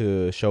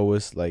to show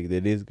us like that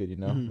it is good,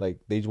 Mm-hmm. Like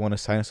they just want to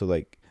sign it, so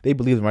like they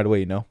believe them right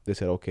away, They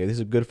said, okay, this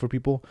is good for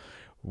people.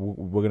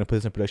 We're gonna put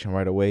this in production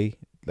right away.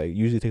 Like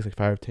usually it takes like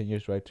 5 or 10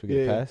 years, right, to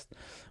get passed.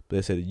 But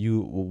they said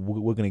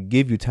we're gonna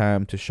give you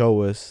time to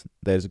show us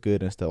that it's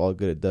good and stuff, all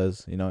good it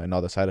does, and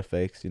all the side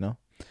effects,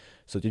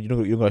 So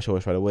you're gonna show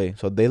us right away.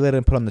 So they let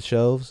it put on the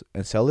shelves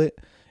and sell it,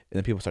 and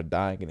then people start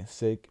dying, getting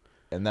sick.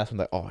 and that's when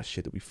like, oh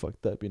shit, we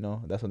fucked up, you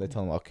know. That's when they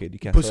tell them, okay, you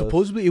can't. But sell us.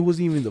 supposedly it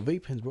wasn't even the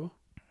vape pens, bro.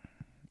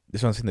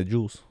 This one's in the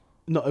Juuls.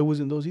 No, it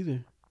wasn't those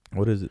either.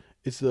 What is it?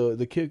 It's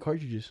the kid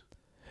cartridges.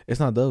 It's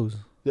not those.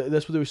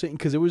 That's what they were saying.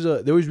 Because there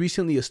was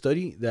recently a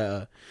study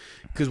that,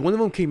 because one of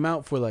them came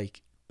out for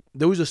like,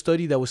 there was a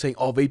study that was saying,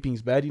 oh,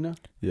 vaping's bad, you know?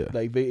 Yeah.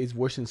 Like, it's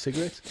worse than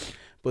cigarettes.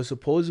 But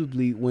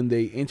supposedly, when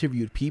they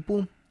interviewed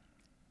people,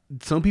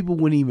 some people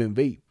wouldn't even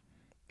vape.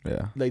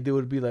 Yeah. Like, they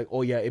would be like,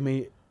 oh, yeah, it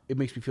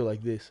makes me feel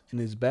like this. And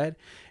it's bad.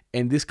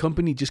 And this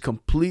company just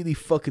completely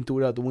fucking threw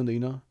it out the window, you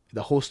know?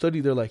 The whole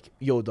study, they're like,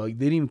 yo, dog,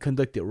 they didn't even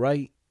conduct it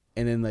right.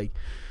 And then, like,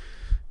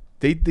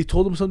 they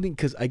told them something,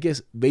 because I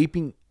guess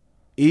vaping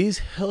is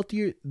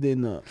healthier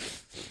than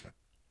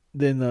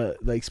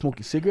like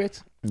smoking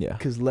cigarettes. Yeah.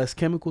 Because less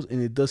chemicals,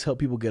 and it does help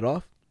people get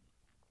off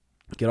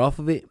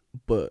of it.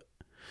 But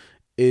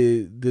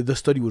the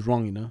study was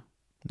wrong, you know?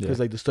 Because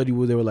like the study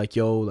where they were like,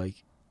 yo,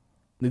 like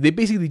they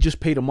basically just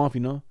paid them off,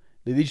 you know?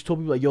 They just told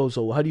people like, yo,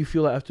 so how do you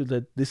feel after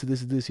that? This,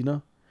 you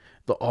know?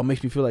 It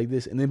makes me feel like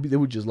this, and then they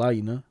would just lie,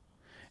 you know?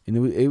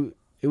 And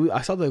it was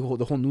I saw the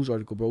whole news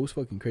article, bro. It was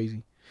fucking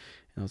crazy,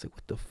 and I was like,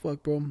 what the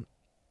fuck, bro?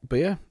 But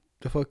yeah,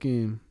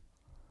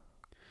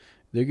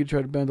 they're gonna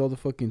try to ban all the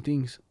fucking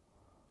things.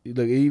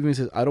 Like, it even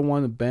says, I don't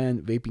want to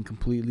ban vaping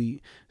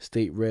completely,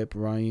 State Rep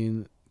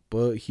Ryan,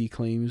 but he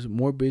claims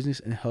more business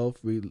and health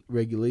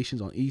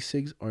regulations on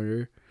e-cigs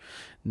are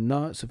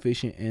not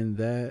sufficient, and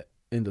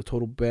the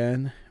total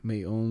ban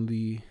may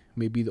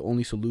be the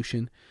only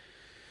solution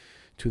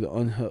to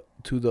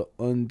the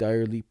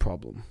undirely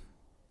problem.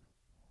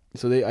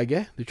 So they're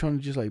trying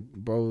to just like,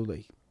 bro,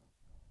 like,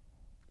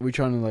 we're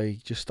trying to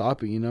like just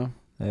stop it, you know?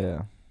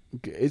 Yeah.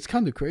 It's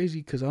kind of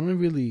crazy because I don't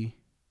really.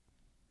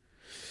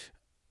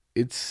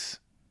 It's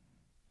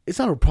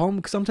not a problem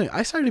because I'm telling you,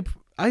 I started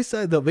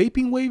the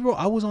vaping wave, bro.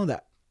 I was on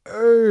that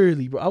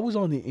early, bro. I was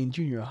on it in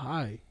junior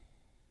high.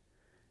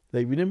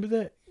 Like, remember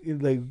that?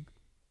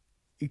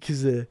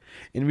 Because and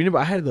remember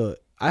I had the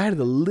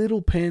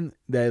little pen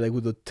that like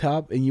with the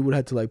top, and you would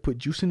have to like put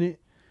juice in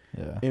it.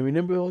 Yeah. And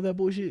remember all that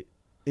bullshit?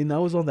 And I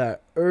was on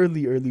that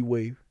early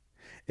wave.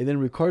 And then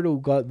Ricardo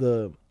got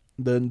the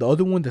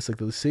other one that's like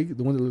the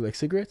one that looked like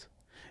cigarettes,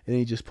 and then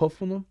he just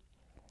puffed on them.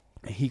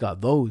 And he got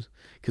those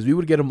because we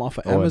would get them off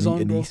of Amazon,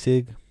 an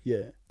e-cig.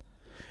 Yeah,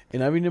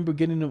 and I remember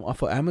getting them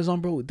off of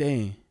Amazon, bro.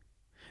 Dang,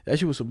 that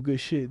shit was some good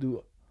shit, dude.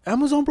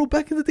 Amazon, bro,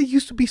 back in the day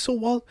used to be so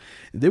wild.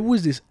 There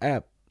was this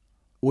app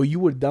where you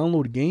would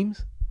download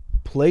games,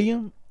 play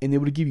them, and they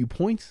would give you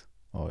points.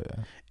 Oh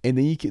yeah. And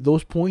then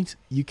those points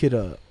you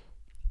could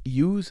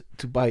use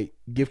to buy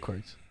gift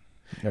cards.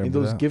 And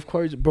those gift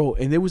cards, bro.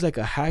 And there was like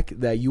a hack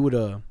that you would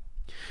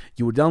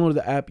download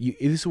the app.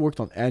 This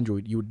worked on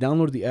Android. You would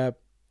download the app,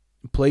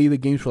 play the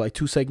games for like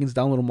 2 seconds,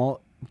 download them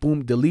all,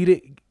 boom, delete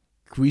it,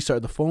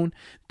 restart the phone,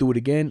 do it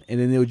again, and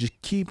then they would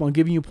just keep on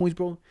giving you points,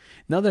 bro.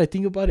 Now that I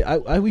think about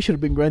it, we should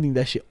have been grinding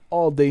that shit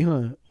all day,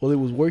 huh? While it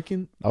was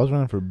working. I was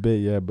running for a bit,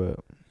 yeah, but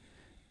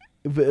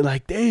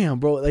like, damn,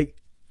 bro, like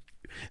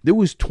there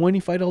was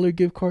 $25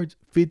 gift cards,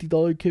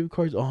 $50 gift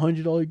cards,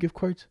 $100 gift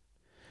cards,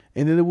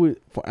 and then there were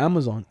for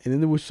Amazon, and then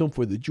there was some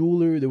for the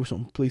jeweler, there were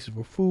some places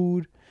for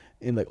food,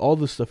 and like all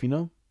this stuff, you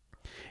know.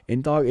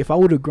 And dog, if I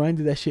would have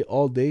grinded that shit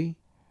all day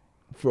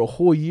for a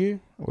whole year,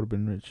 I would have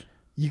been rich.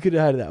 You could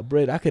have had that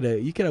bread.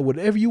 You could have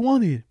whatever you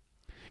wanted,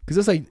 cause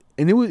that's like,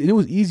 and it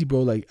was easy,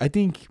 bro. Like I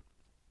think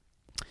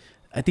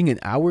an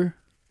hour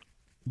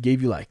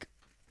gave you like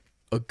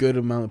a good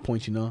amount of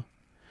points, you know,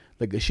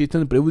 like a shit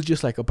ton. But it was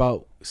just like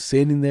about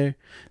sitting there,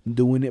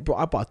 doing it, bro.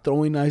 I bought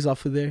throwing knives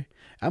off of there.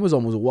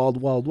 Amazon was a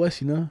wild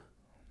west, you know.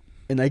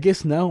 And I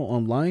guess now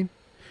online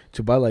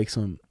to buy like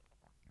some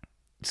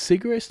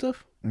cigarette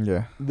stuff,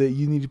 yeah, that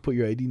you need to put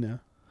your ID now.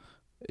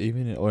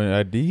 Even an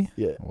ID?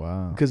 Yeah.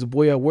 Wow. Because the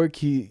boy at work,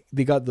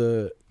 they got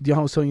do you know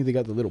how I was telling you they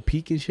got the little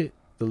peak and shit?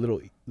 The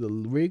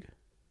rig?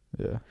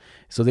 Yeah.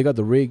 So they got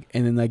the rig,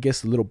 and then I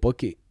guess the little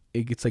bucket,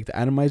 it gets like the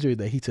atomizer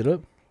that heats it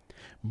up,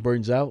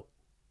 burns out.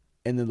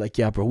 And then like,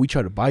 yeah, bro, we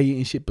try to buy it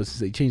and shit, but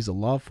since they changed the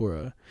law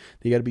for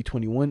they got to be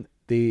 21,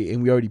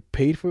 and we already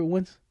paid for it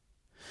once.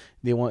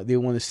 They want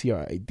to see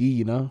our ID,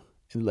 you know?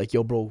 And like,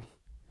 yo, bro,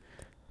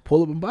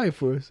 pull up and buy it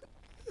for us.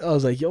 I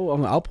was like, yo,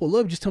 I'll pull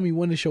up. Just tell me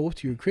when to show up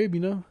to your crib,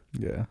 you know?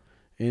 Yeah.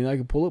 And I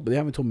can pull up, but they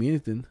haven't told me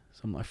anything.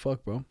 So I'm like,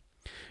 fuck, bro.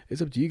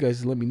 It's up to you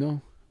guys to let me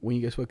know when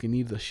you guys fucking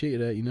need the shit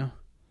at, you know?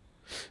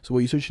 So, what,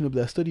 you searching up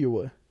that study or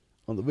what?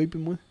 On the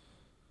vaping one?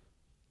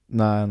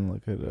 Nah, I don't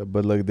look at it.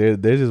 But like, there's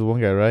this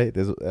one guy, right?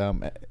 There's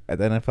at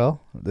the NFL,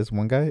 this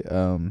one guy,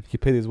 he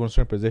played this one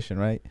certain position,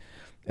 right?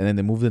 And then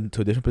they moved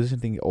into a different position,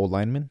 thinking old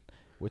lineman,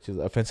 which is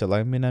offensive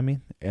lineman, I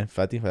mean. And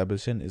I think for that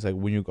position is like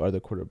when you guard the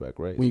quarterback,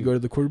 right? When you go to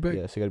the quarterback?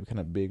 Yeah, so you gotta be kind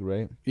of big,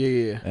 right?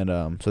 Yeah. And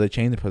so they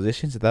changed the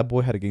positions. That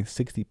boy had to gain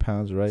 60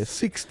 pounds, right?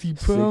 60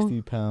 pounds?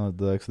 60 pounds,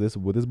 dog. So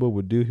what this boy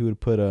would do, he would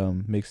put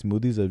make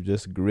smoothies of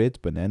just grits,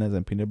 bananas,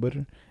 and peanut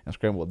butter, and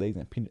scrambled eggs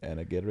and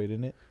a Gatorade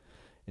in it,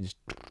 and just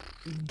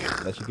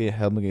that should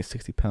help him gain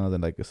 60 pounds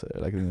in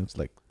it's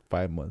like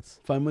 5 months.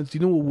 5 months. Do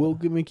you know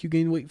what will make you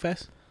gain weight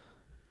fast?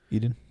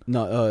 Eating?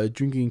 No,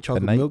 drinking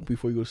chocolate milk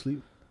before you go to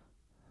sleep.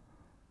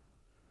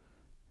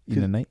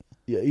 In the night.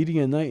 Yeah, eating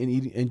at night and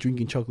eating and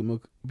drinking chocolate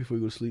milk before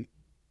you go to sleep,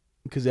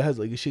 because it has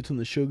like a shit ton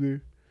of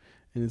sugar,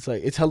 and it's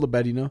like it's hella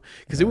bad, you know.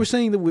 Because they were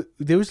saying that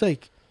there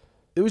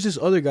was this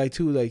other guy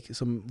too, like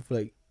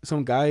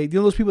some guy, you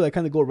know those people that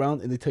kind of go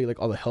around and they tell you like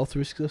all the health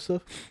risks and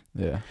stuff.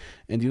 Yeah.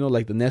 And you know,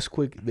 like the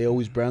Nesquik, they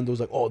always brand those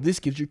like, oh, this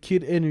gives your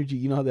kid energy.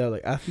 You know how they have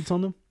like athletes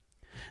on them.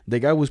 The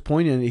guy was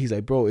pointing at it. He's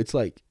like, bro, it's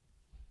like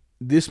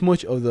this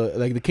much of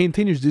the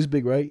container's this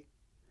big, right?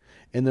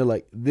 And they're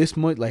like this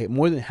much, like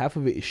more than half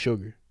of it is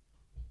sugar.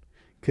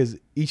 Because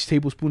each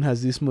tablespoon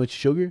has this much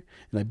sugar. And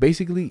like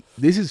basically,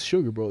 this is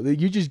sugar, bro.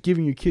 You're just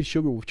giving your kid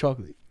sugar with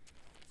chocolate.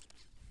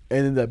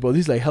 And then that, bro,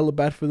 this is like hella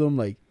bad for them.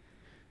 Like,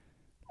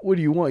 what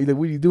do you want? Like,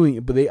 what are you doing?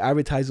 But they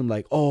advertise them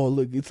like, oh,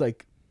 look, it's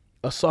like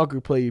a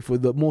soccer player for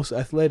the most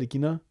athletic, you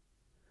know?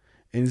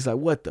 And it's like,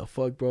 what the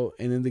fuck, bro?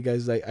 And then the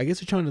guy's like, I guess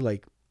they're trying to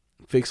like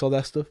fix all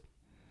that stuff.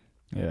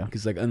 Yeah.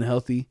 Because it's like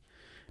unhealthy.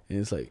 And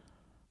it's like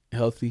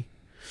healthy.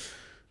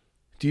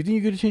 Do you think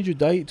you're going to change your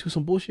diet to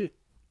some bullshit?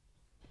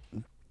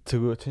 To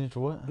go change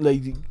for what?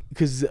 Like,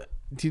 because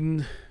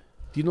do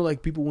you know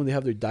like people when they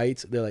have their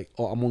diets, they're like,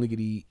 oh, I'm only going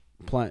to eat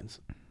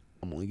plants.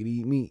 I'm only going to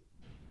eat meat.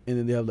 And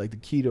then they have like the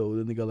keto.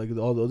 Then they got like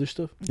all the other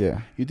stuff.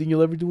 Yeah. You think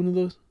you'll ever do one of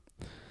those?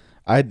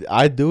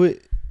 I do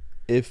it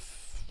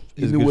if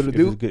You it's knew good what to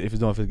do? if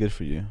it's good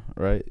for you,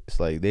 right? It's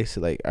like they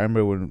said, like I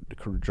remember when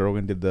Joe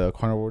Rogan did the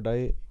carnivore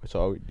diet, which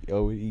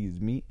always eats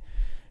meat,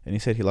 and he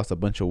said he lost a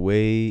bunch of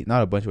weight,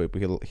 not a bunch of weight,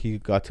 but he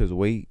got to his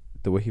weight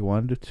the way he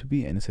wanted it to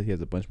be, and he said he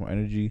has a bunch more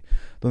energy.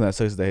 The one that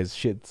sucks is that his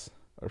shits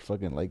are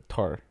fucking like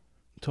tar.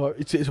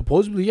 It's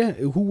supposedly, yeah.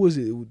 Who was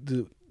it?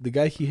 The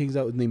guy he hangs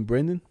out with named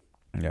Brendan.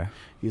 Yeah.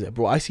 He's like,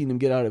 bro, I seen him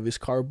get out of his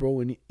car, bro,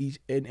 and he's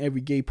in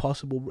every gay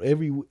possible,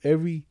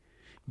 every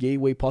gay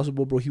way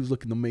possible, bro. He was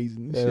looking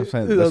amazing. Yeah, I was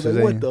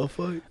like, what the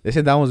fuck? They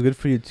said that was good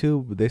for you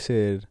too, but they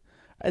said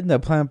I think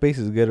that plant-based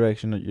is good,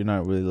 right? You're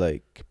not really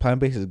like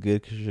plant-based is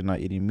good because you're not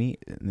eating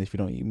meat, and if you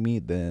don't eat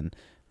meat, then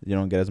you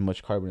don't get as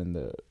much carbon in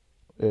the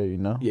air, you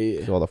know.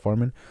 Yeah. So all the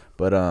farming,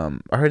 but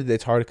I heard that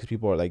it's hard because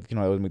people are like, you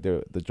know, they always make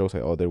the jokes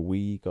like, oh, they're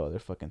weak, oh, they're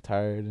fucking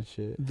tired and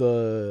shit.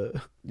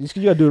 Just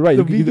 'cause you gotta do it right.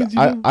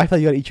 I thought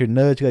you gotta eat your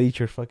nuts, you gotta eat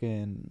your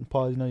fucking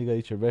paws, you know, you gotta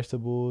eat your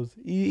vegetables,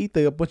 you eat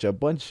a bunch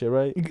of shit,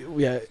 right?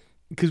 Yeah.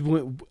 Because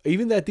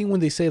even that thing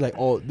when they say like,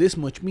 oh, this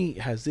much meat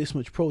has this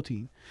much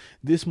protein,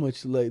 this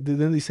much, like,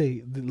 then they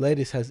say the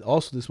lettuce has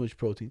also this much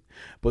protein,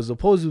 but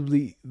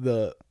supposedly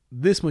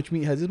this much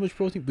meat has this much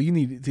protein, but you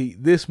need to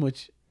eat this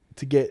much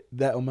to get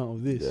that amount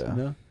of this, you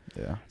know?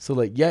 Yeah. So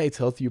like, yeah, it's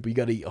healthier, but you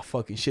gotta eat a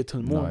fucking shit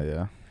ton more. No,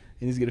 yeah.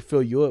 And it's gonna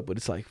fill you up, but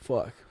it's like,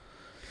 fuck.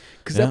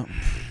 Cause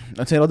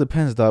I'd say it all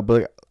depends, dog.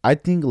 But like, I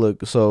think,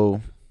 look,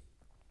 so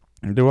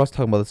they were also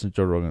talking about this in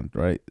Joe Rogan,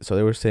 right? So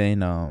they were saying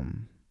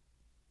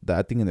that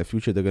I think in the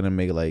future they're gonna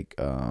make like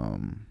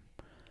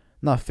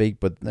not fake,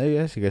 but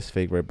I guess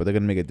fake, right? But they're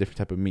gonna make a different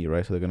type of meat,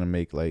 right? So they're gonna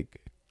make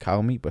like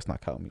cow meat, but it's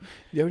not cow meat.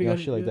 They already got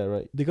shit like that,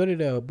 right? They got it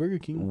at Burger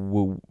King.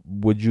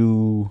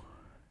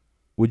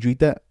 Would you eat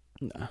that?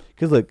 Nah.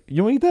 Cause look,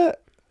 you won't eat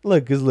that.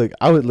 Look, cause look,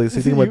 I would like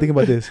think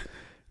about this.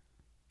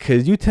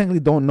 Cause you technically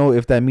don't know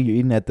if that meat you're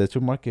eating at the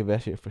supermarket, if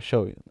that shit for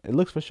show. It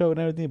looks for show and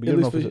everything, but you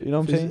don't know. You know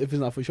what I'm saying? If it's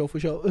not for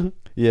show.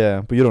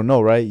 Yeah, but you don't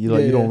know, right? You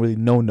you don't really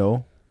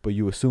know, but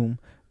you assume.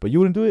 But you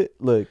wouldn't do it.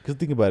 Look, cause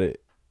think about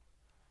it.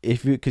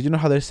 Cause you know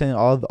how they're saying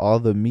all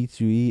the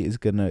meats you eat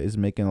is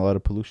making a lot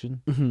of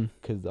pollution. Mm-hmm.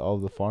 Cause all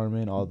the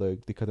farming,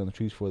 they cut down the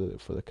trees for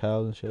the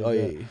cows and shit. Oh like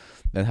yeah,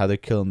 that. And how they're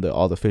killing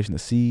all the fish in the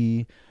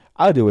sea.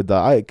 I do it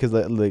that. Cause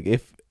like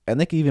if and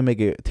they can even make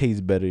it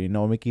taste better. You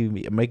know, make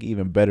it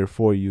even better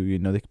for you. You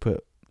know, they could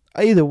put.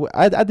 Either way,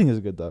 I think it's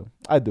good though.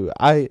 I do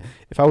it.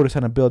 If I would have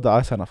signed a bill,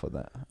 I sign off for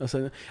that.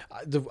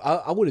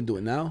 I wouldn't do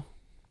it now.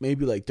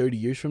 Maybe like 30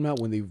 years from now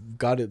when they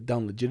got it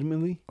down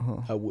legitimately,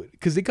 I would.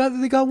 Cause they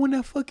got one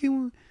at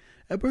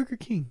Burger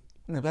King.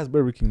 Yeah, that's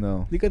Burger King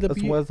though. They got that's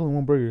only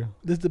one burger.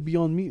 That's the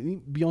Beyond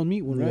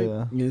Meat one, right?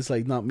 Yeah. And it's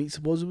like not meat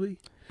supposedly.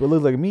 But it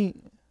looks like meat.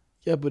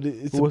 Yeah, but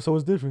it's so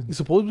it's different.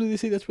 Supposedly they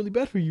say that's really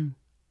bad for you.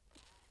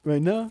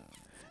 Right now.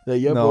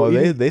 Like, yeah, no,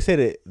 bro, they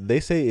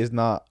say it's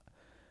not.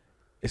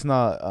 It's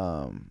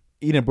not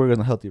eating a burger is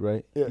not healthy,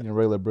 right? Yeah. Eating a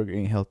regular burger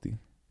ain't healthy.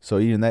 So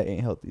eating that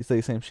ain't healthy. It's like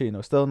the same shit, you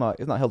know. Still not.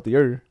 It's not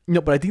healthier.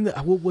 No, but I think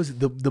that what was it?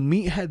 The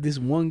meat had this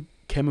one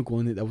chemical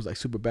in it that was like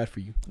super bad for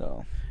you.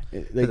 No,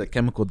 like a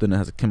chemical. Then it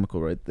has a chemical,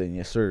 right? Then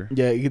yes, sir.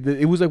 Yeah,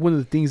 it was like one of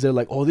the things that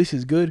like, oh, this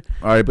is good.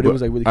 All right, but it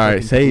was like really. All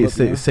right, say it's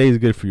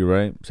good for you,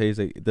 right? Say it's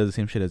like it does the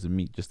same shit as the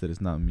meat, just that it's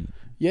not meat.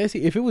 Yeah,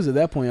 see, if it was at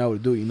that point, I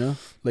would do it. You know,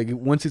 like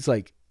once it's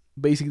like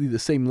basically the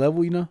same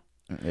level, you know.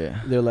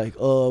 Yeah. They're like,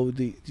 oh,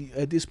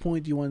 at this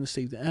point, do you want to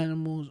save the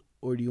animals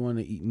or do you want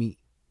to eat meat?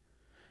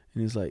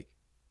 And it's like,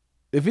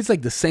 if it's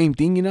like the same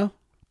thing, you know,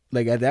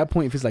 like at that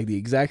point, if it's like the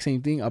exact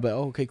same thing, I'll be like,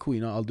 oh, okay, cool,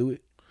 you know, I'll do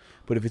it.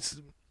 But if it's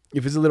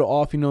a little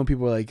off, you know, and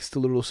people are like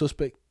still a little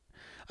suspect,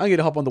 I'm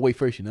gonna hop on the way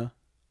first, you know.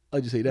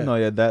 I'll just say that. No,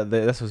 yeah,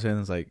 that's what I'm saying.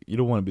 It's like you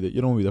don't want to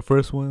be the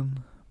first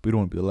one, but you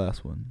don't want to be the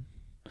last one.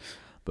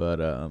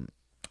 But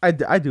I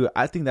do.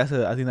 I think that's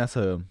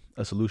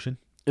a solution.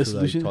 A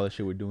solution. Like, to all the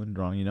shit we're doing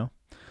wrong, you know.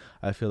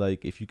 I feel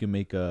like if you can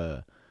make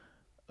a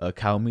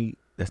cow meat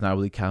that's not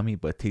really cow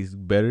meat but tastes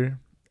better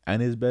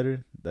and is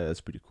better,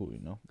 that's pretty cool.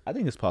 I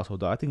think it's possible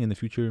though. I think in the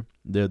future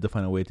they'll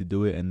find a way to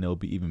do it and they'll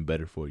be even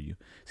better for you.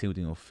 Same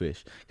thing with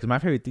fish, because my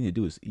favorite thing to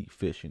do is eat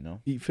fish.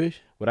 Eat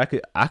fish. What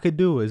I could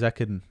do is I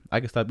could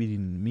stop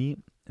eating meat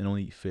and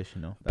only eat fish.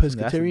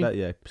 Pescatarian.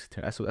 Yeah,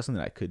 pescatarian. That's something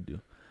that I could do.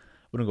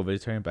 Wouldn't go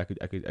vegetarian, but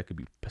I could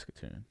be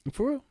pescatarian.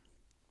 For real.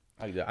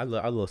 I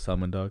love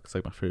salmon, dog. It's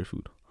like my favorite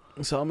food.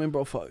 Salmon,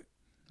 bro. Fuck.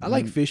 I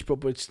like fish, bro,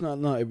 but it's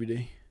not every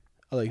day.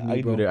 I like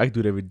meat, bro. I do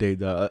it every day,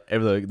 dog.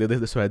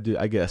 That's what I do.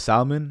 I get a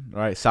salmon,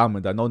 right?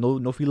 Salmon, dog.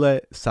 No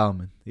filet,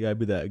 salmon. You gotta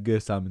be that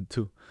good salmon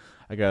too.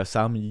 I got a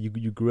salmon.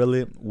 You grill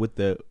it with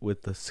the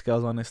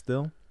scales on it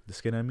still, the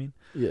skin. I mean.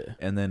 Yeah.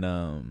 And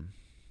then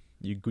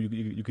you could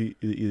either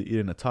eat it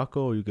in a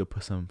taco, or you could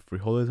put some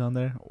frijoles on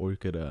there, or you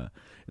could and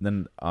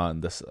then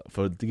on this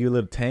to give a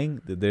little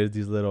tang. There's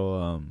these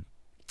little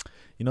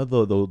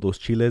those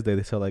chiles that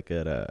they sell like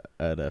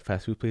at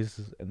fast food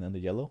places, and then the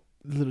yellow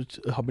little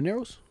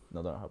habaneros.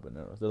 No, they're not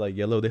habaneros. They're like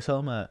yellow. They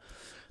sell them at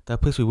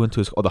that place we went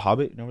to. The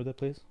Hobbit. Remember that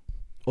place?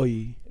 Oh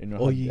yeah.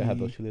 They have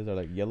those chiles that are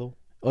like yellow.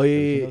 Oh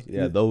yeah.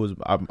 Yeah, those.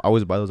 I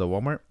always buy those at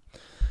Walmart,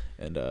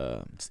 and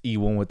just eat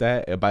one with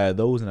that. I buy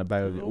those, and I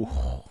buy.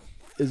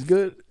 It's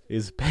good.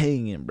 It's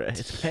banging, bro.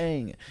 It's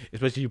banging.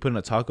 Especially if you put in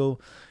a taco,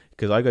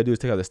 because all you gotta do is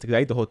take out the stem.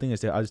 I eat the whole thing. I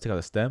just take out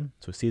the stem,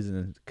 so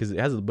season, because it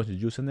has a bunch of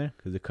juice in there.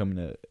 Because they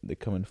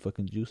come in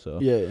fucking juice. So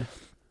yeah.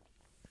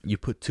 You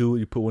put two.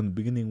 You put one in the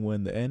beginning, one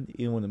in the end.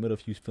 Even one in the middle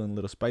if you're feeling a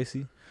little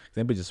spicy.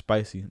 Then but just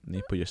spicy. And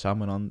you put your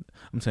salmon on.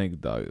 I'm saying,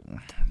 dog.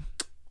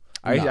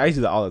 I used to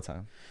do that all the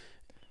time.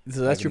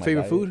 So that's your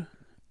favorite food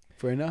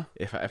for right now?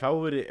 If I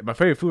would, my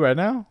favorite food right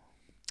now.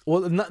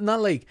 Well,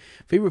 not like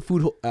favorite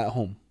food at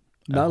home.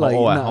 Not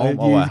at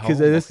home. Because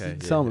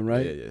that's salmon,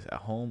 right? Yeah,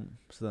 at home.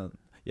 So,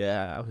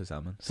 yeah, I would say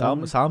salmon.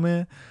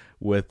 Salmon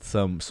with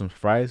some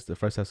fries. The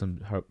fries have some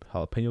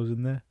jalapenos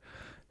in there,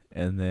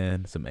 and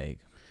then some egg.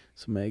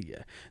 Some egg,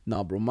 yeah.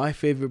 Nah, bro. My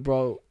favorite,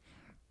 bro,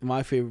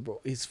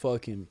 is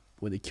fucking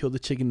when they kill the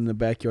chicken in the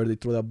backyard. They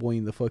throw that boy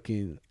in the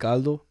fucking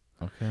caldo.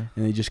 Okay.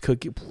 And they just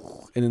cook it,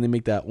 and then they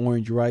make that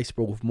orange rice,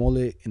 bro, with mole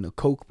and the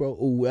Coke, bro.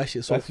 Ooh, that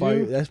shit's so fire.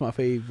 You? That's my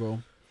fave,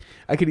 bro.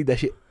 I could eat that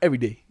shit every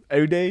day.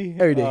 Every day?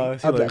 Every day.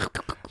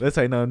 That's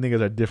how you know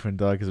niggas are different,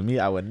 dog. Because me,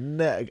 I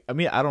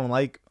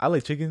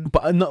like chicken.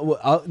 But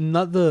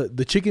not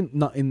the chicken,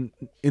 not in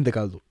the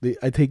caldo.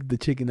 I take the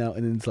chicken out,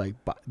 and then it's like,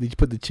 they just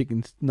put the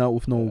chicken not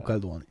with no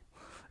caldo on it.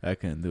 I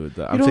can't do it,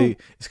 dog. I'm saying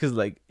it's because,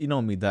 like, you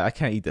know me, dog. I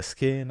can't eat the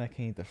skin. I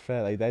can't eat the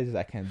fat. Like,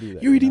 I can't do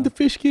that. You're eating the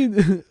fish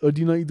skin? Or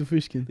do you not eat the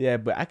fish skin? Yeah,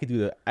 but I could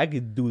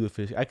do the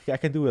fish. I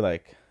can do it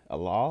like a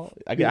law.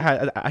 I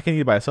can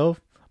eat it by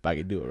myself, but I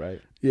can do it,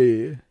 right?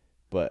 Yeah.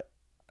 But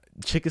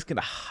chicken skin,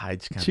 I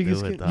just can't chicken do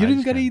skin. it, dog. You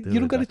don't gotta eat. You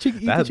don't gotta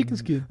eat the chicken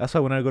skin. That's why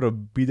when I go to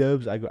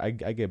B-Dubs, I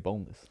get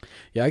boneless.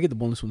 Yeah, I get the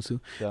boneless ones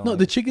too. No,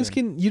 the chicken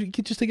skin, you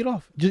can just take it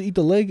off. Just eat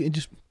the leg and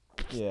just.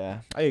 Yeah,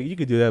 you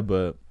could do that,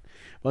 but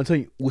I'll tell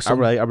you, I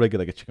really get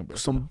like a chicken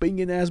breast. Some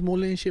banging ass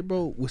mole and shit,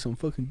 bro, with some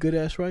fucking good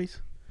ass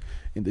rice,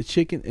 and the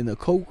chicken and the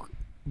Coke,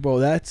 bro.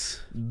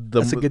 That's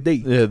a good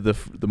date. Yeah,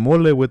 the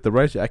mole with the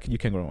rice, you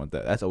can't go wrong with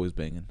that. That's always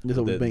banging. That's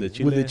always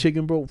banging. With the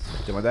chicken, bro.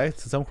 Did my dad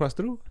some cross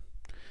through?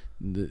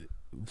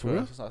 For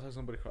real?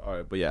 Somebody all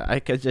right, but yeah, I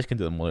just can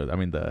do the mole. I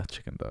mean the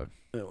chicken, dog.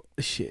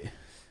 Shit.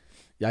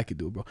 Yeah, I could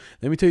do it, bro.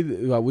 Let me tell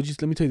you. Let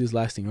me tell you this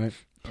last thing, right?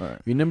 All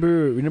right.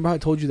 Remember how I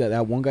told you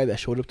that one guy that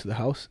showed up to the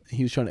house and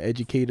he was trying to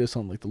educate us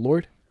on like the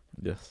Lord?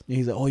 Yes. And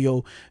he's like, "Oh,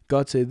 yo,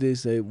 God said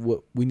this. That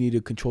what we need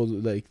to control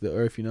like the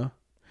earth, you know."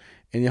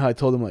 And how I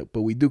told him like,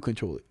 but we do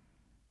control it.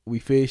 We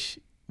fish.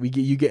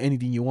 You get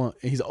anything you want.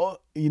 And he's like, "Oh,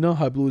 you know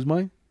how I blew his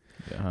mind."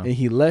 Yeah. And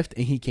he left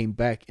and he came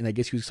back and I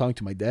guess he was talking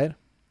to my dad.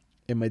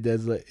 And my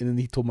dad's like, and then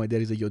he told my dad,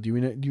 he's like, "Yo, do you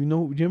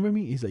remember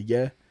me?" He's like,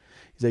 "Yeah."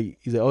 He's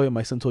like, "Oh yeah,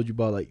 my son told you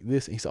about like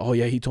this." And he's like, "Oh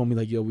yeah, he told me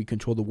like, yo, we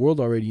control the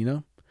world already, you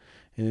know."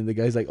 And then the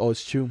guy's like, "Oh,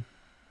 it's true."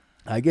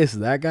 I guess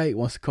that guy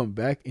wants to come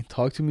back and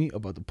talk to me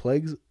about the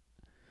plagues.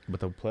 But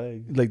the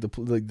plague,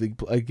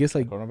 I guess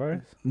like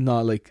coronavirus.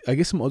 Nah, like I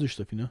guess some other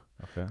stuff, you know.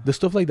 Okay. The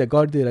stuff like that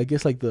God did, I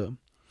guess like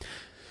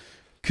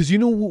because you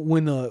know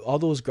when all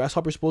those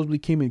grasshoppers supposedly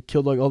came and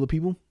killed like all the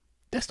people,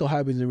 that still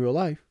happens in real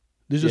life.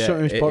 There's a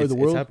certain part of the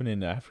world. It's happening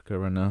in Africa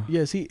right now.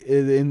 Yeah, see,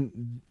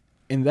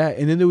 in that,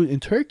 and then there was in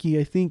Turkey,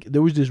 I think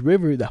there was this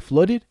river that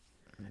flooded,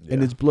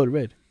 and it's blood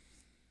red.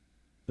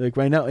 Like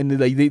right now, and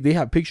like they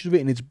have pictures of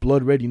it, and it's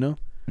blood red, you know.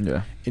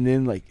 Yeah. And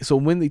then like so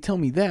when they tell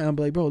me that, I'm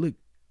like, bro, look,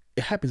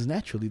 it happens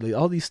naturally. Like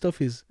all these stuff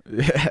is.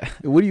 Yeah.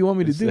 What do you want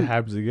me to do? It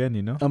happens again,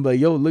 you know. I'm like,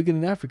 yo, look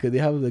in Africa, they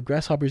have the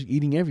grasshoppers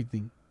eating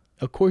everything.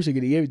 Of course, they're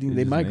gonna eat everything.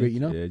 They migrate, nature, you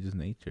know. Yeah, just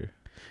nature.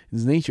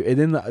 It's nature, and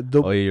then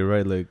oh yeah, you're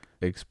right. Like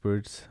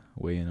experts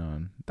weighing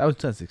on that was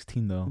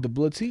 2016 though. The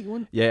Blood Sea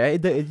one. Yeah,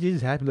 it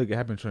just happened. Like it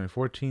happened in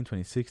 2014,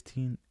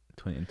 2016, and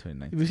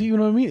 2019. You see, you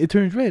know what I mean? It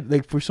turns red.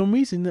 Like for some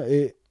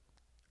reason,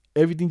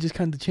 everything just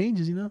kind of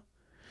changes. You know,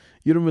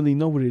 you don't really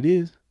know what it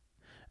is.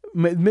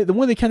 The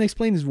one they can't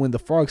explain is when the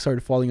frogs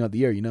started falling out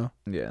the air. You know,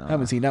 Yeah. I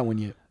haven't seen that one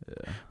yet.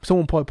 Yeah.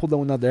 Someone probably pulled that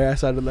one out their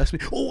ass out of the last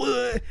minute.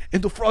 Oh,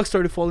 and the frogs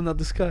started falling out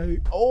the sky.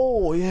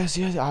 Oh yes.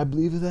 I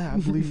believe that. I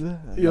believe that.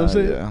 You know what I'm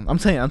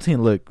saying? Yeah. I'm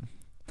saying. Look,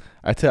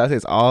 I say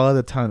this all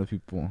the time to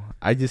people.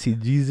 I just see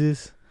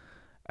Jesus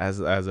as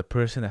a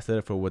person that stood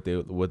up for what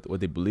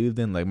they believed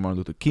in, like Martin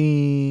Luther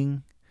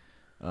King,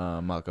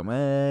 Malcolm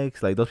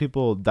X. Like those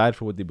people died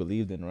for what they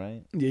believed in,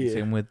 right? Yeah.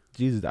 Same with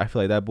Jesus. I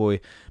feel like that boy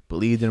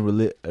believed in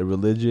a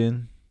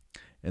religion,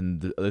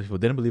 and the other people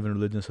didn't believe in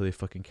religion, so they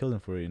fucking killed him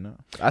for it. You know.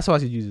 That's how I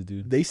see Jesus,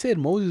 dude. They said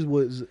Moses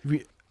was.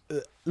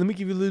 Let me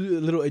give you a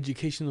little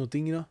educational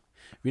thing. You know,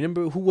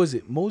 remember who was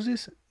it?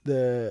 Moses,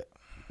 the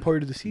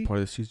part of the sea. Part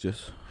of the seas,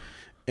 just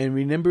And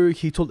remember,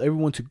 he told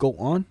everyone to go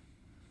on.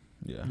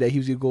 yeah. That he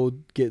was gonna go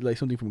get like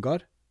something from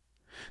God.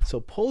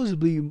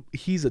 Supposedly,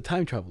 he's a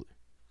time traveler,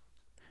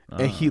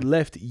 and he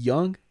left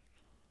young,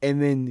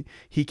 and then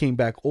he came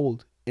back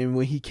old. And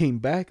when he came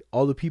back,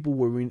 all the people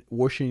were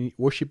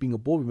worshiping a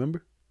bull.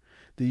 Remember?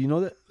 Did you know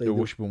that? Like They're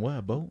worshiping what?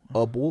 A boat?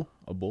 a bull,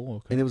 A bull.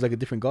 Okay. and it was like a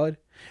different god.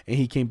 And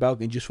he came back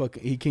and just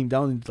he came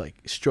down and like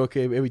struck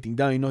everything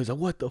down. You know, he's like,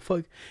 what the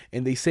fuck?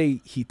 And they say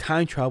he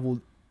time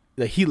traveled,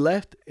 like he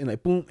left and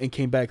like boom and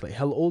came back like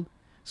hella old.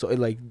 So it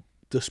like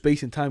the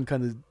space and time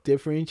kind of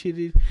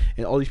differentiated,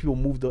 and all these people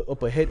moved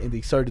up ahead and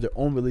they started their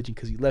own religion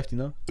because he left. You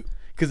know,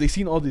 because they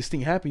seen all this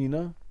thing happen. You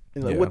know,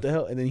 and like Yeah. what the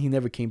hell? And then he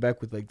never came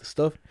back with like the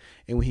stuff.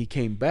 And when he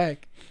came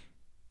back,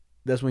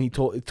 that's when he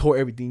tore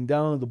everything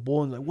down. The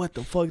bull and like what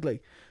the fuck,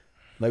 like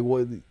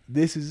what?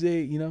 This is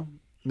it. You know.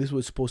 This is what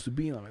it's supposed to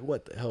be. And I'm like,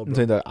 what the hell, I'm bro?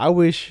 saying that I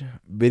wish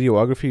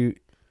videography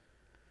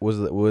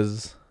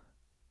was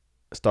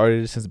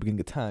started since the beginning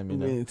of time, you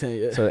know.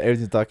 Yeah. So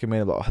everything's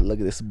documented. Like, oh, look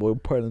at this boy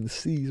parting the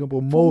seas. My boy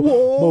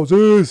Whoa.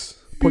 Moses,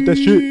 port that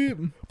shit.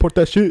 Port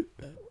that shit.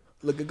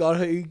 Look at God,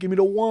 hey, give me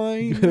the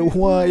wine. Give me the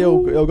wine,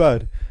 yo,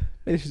 God.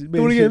 Make this,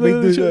 Do it again, make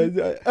look this, at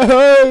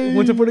hey.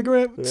 Went to for the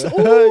gram.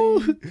 Hey.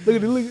 Look at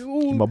it. Look at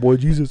it. My boy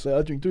Jesus. So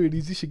I'll drink 3 of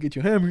these. This should get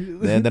you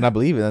hammered. Then I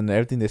believe it, and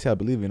everything they say I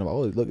believe in. I'm like,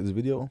 oh, look at this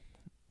video.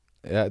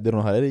 Yeah, they don't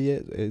know how to edit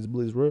yet. It's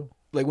real.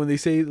 Like when they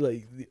say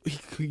like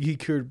he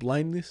cured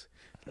blindness,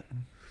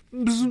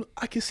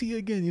 I can see it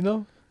again. You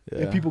know, Yeah.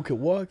 and people could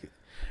walk. A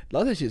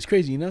lot of that shit's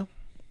crazy. You know.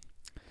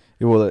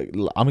 Yeah, well, like,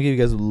 I'm gonna give you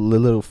guys a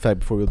little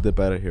fact before we dip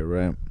out of here,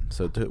 right?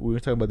 So we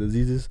were talking about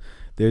diseases.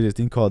 There's this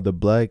thing called the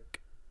black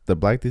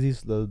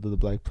disease, the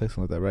black plague,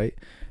 something like that, right?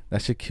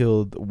 That shit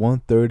killed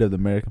 1/3 of the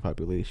American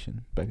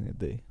population back in the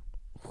day.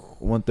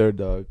 1/3,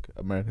 dog.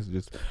 Americans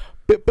just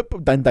dying,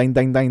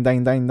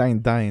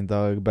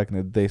 dog, back in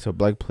the day. So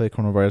black plague,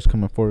 coronavirus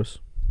coming for us.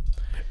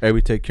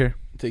 Everybody take care.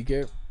 Take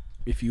care.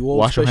 If you old,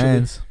 Wash your especially,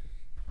 hands.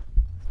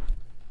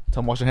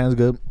 Tell them wash your hands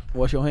good.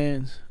 Wash your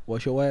hands.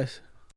 Wash your ass.